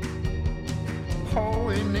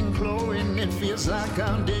 hoeing and clawing, it feels like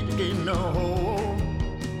I'm digging a hole.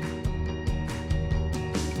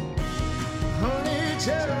 Honey,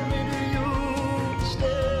 tell me, do you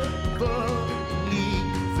still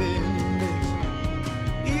believe in this?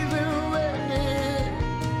 Even when it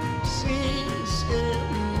seems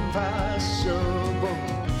impossible.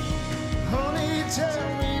 Honey, tell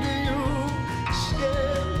me, do you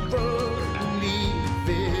still believe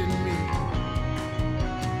in me?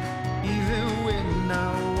 Even when I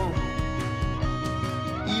won't.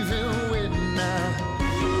 Even when I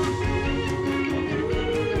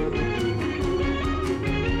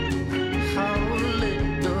howl it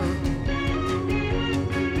down.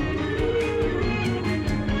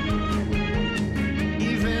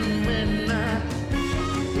 Even when I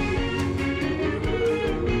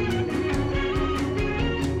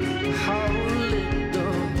howl it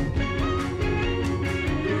down.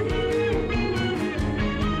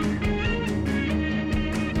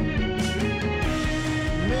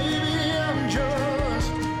 Maybe I'm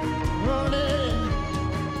just running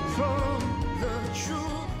from the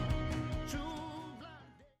truth.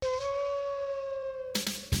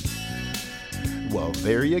 Well,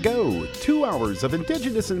 there you go. 2 hours of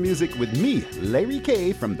Indigenous in Music with me, Larry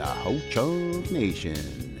K. from the Ho-Chunk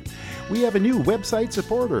Nation. We have a new website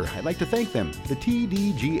supporter. I'd like to thank them, the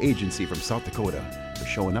TDG Agency from South Dakota, for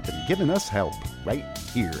showing up and giving us help right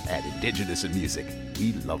here at Indigenous in Music.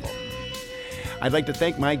 We love them. I'd like to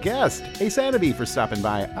thank my guest, Asanity, for stopping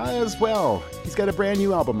by as well. He's got a brand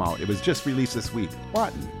new album out. It was just released this week,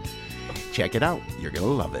 Watton. Check it out. You're going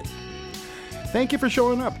to love it. Thank you for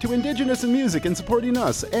showing up to Indigenous in Music and supporting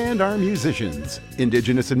us and our musicians.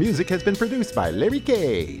 Indigenous in Music has been produced by Larry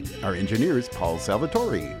K. Our engineer is Paul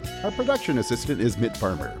Salvatore. Our production assistant is Mitt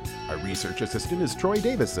Farmer. Our research assistant is Troy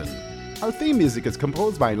Davison. Our theme music is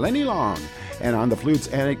composed by Lenny Long. And on the flutes,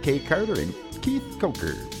 Anna K. Carter and Keith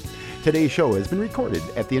Coker. Today's show has been recorded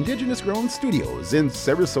at the Indigenous Grown Studios in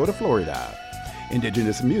Sarasota, Florida.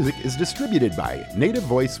 Indigenous in Music is distributed by Native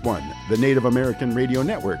Voice One, the Native American Radio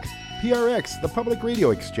Network, PRX, the Public Radio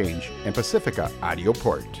Exchange, and Pacifica Audio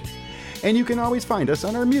Port. And you can always find us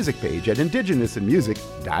on our music page at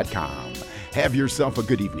indigenousinmusic.com. Have yourself a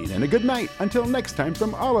good evening and a good night. Until next time,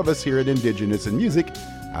 from all of us here at Indigenous in Music,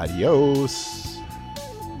 adios.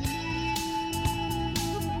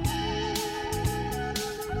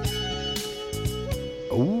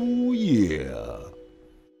 Oh, yeah.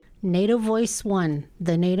 Native Voice One,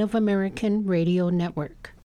 the Native American Radio Network.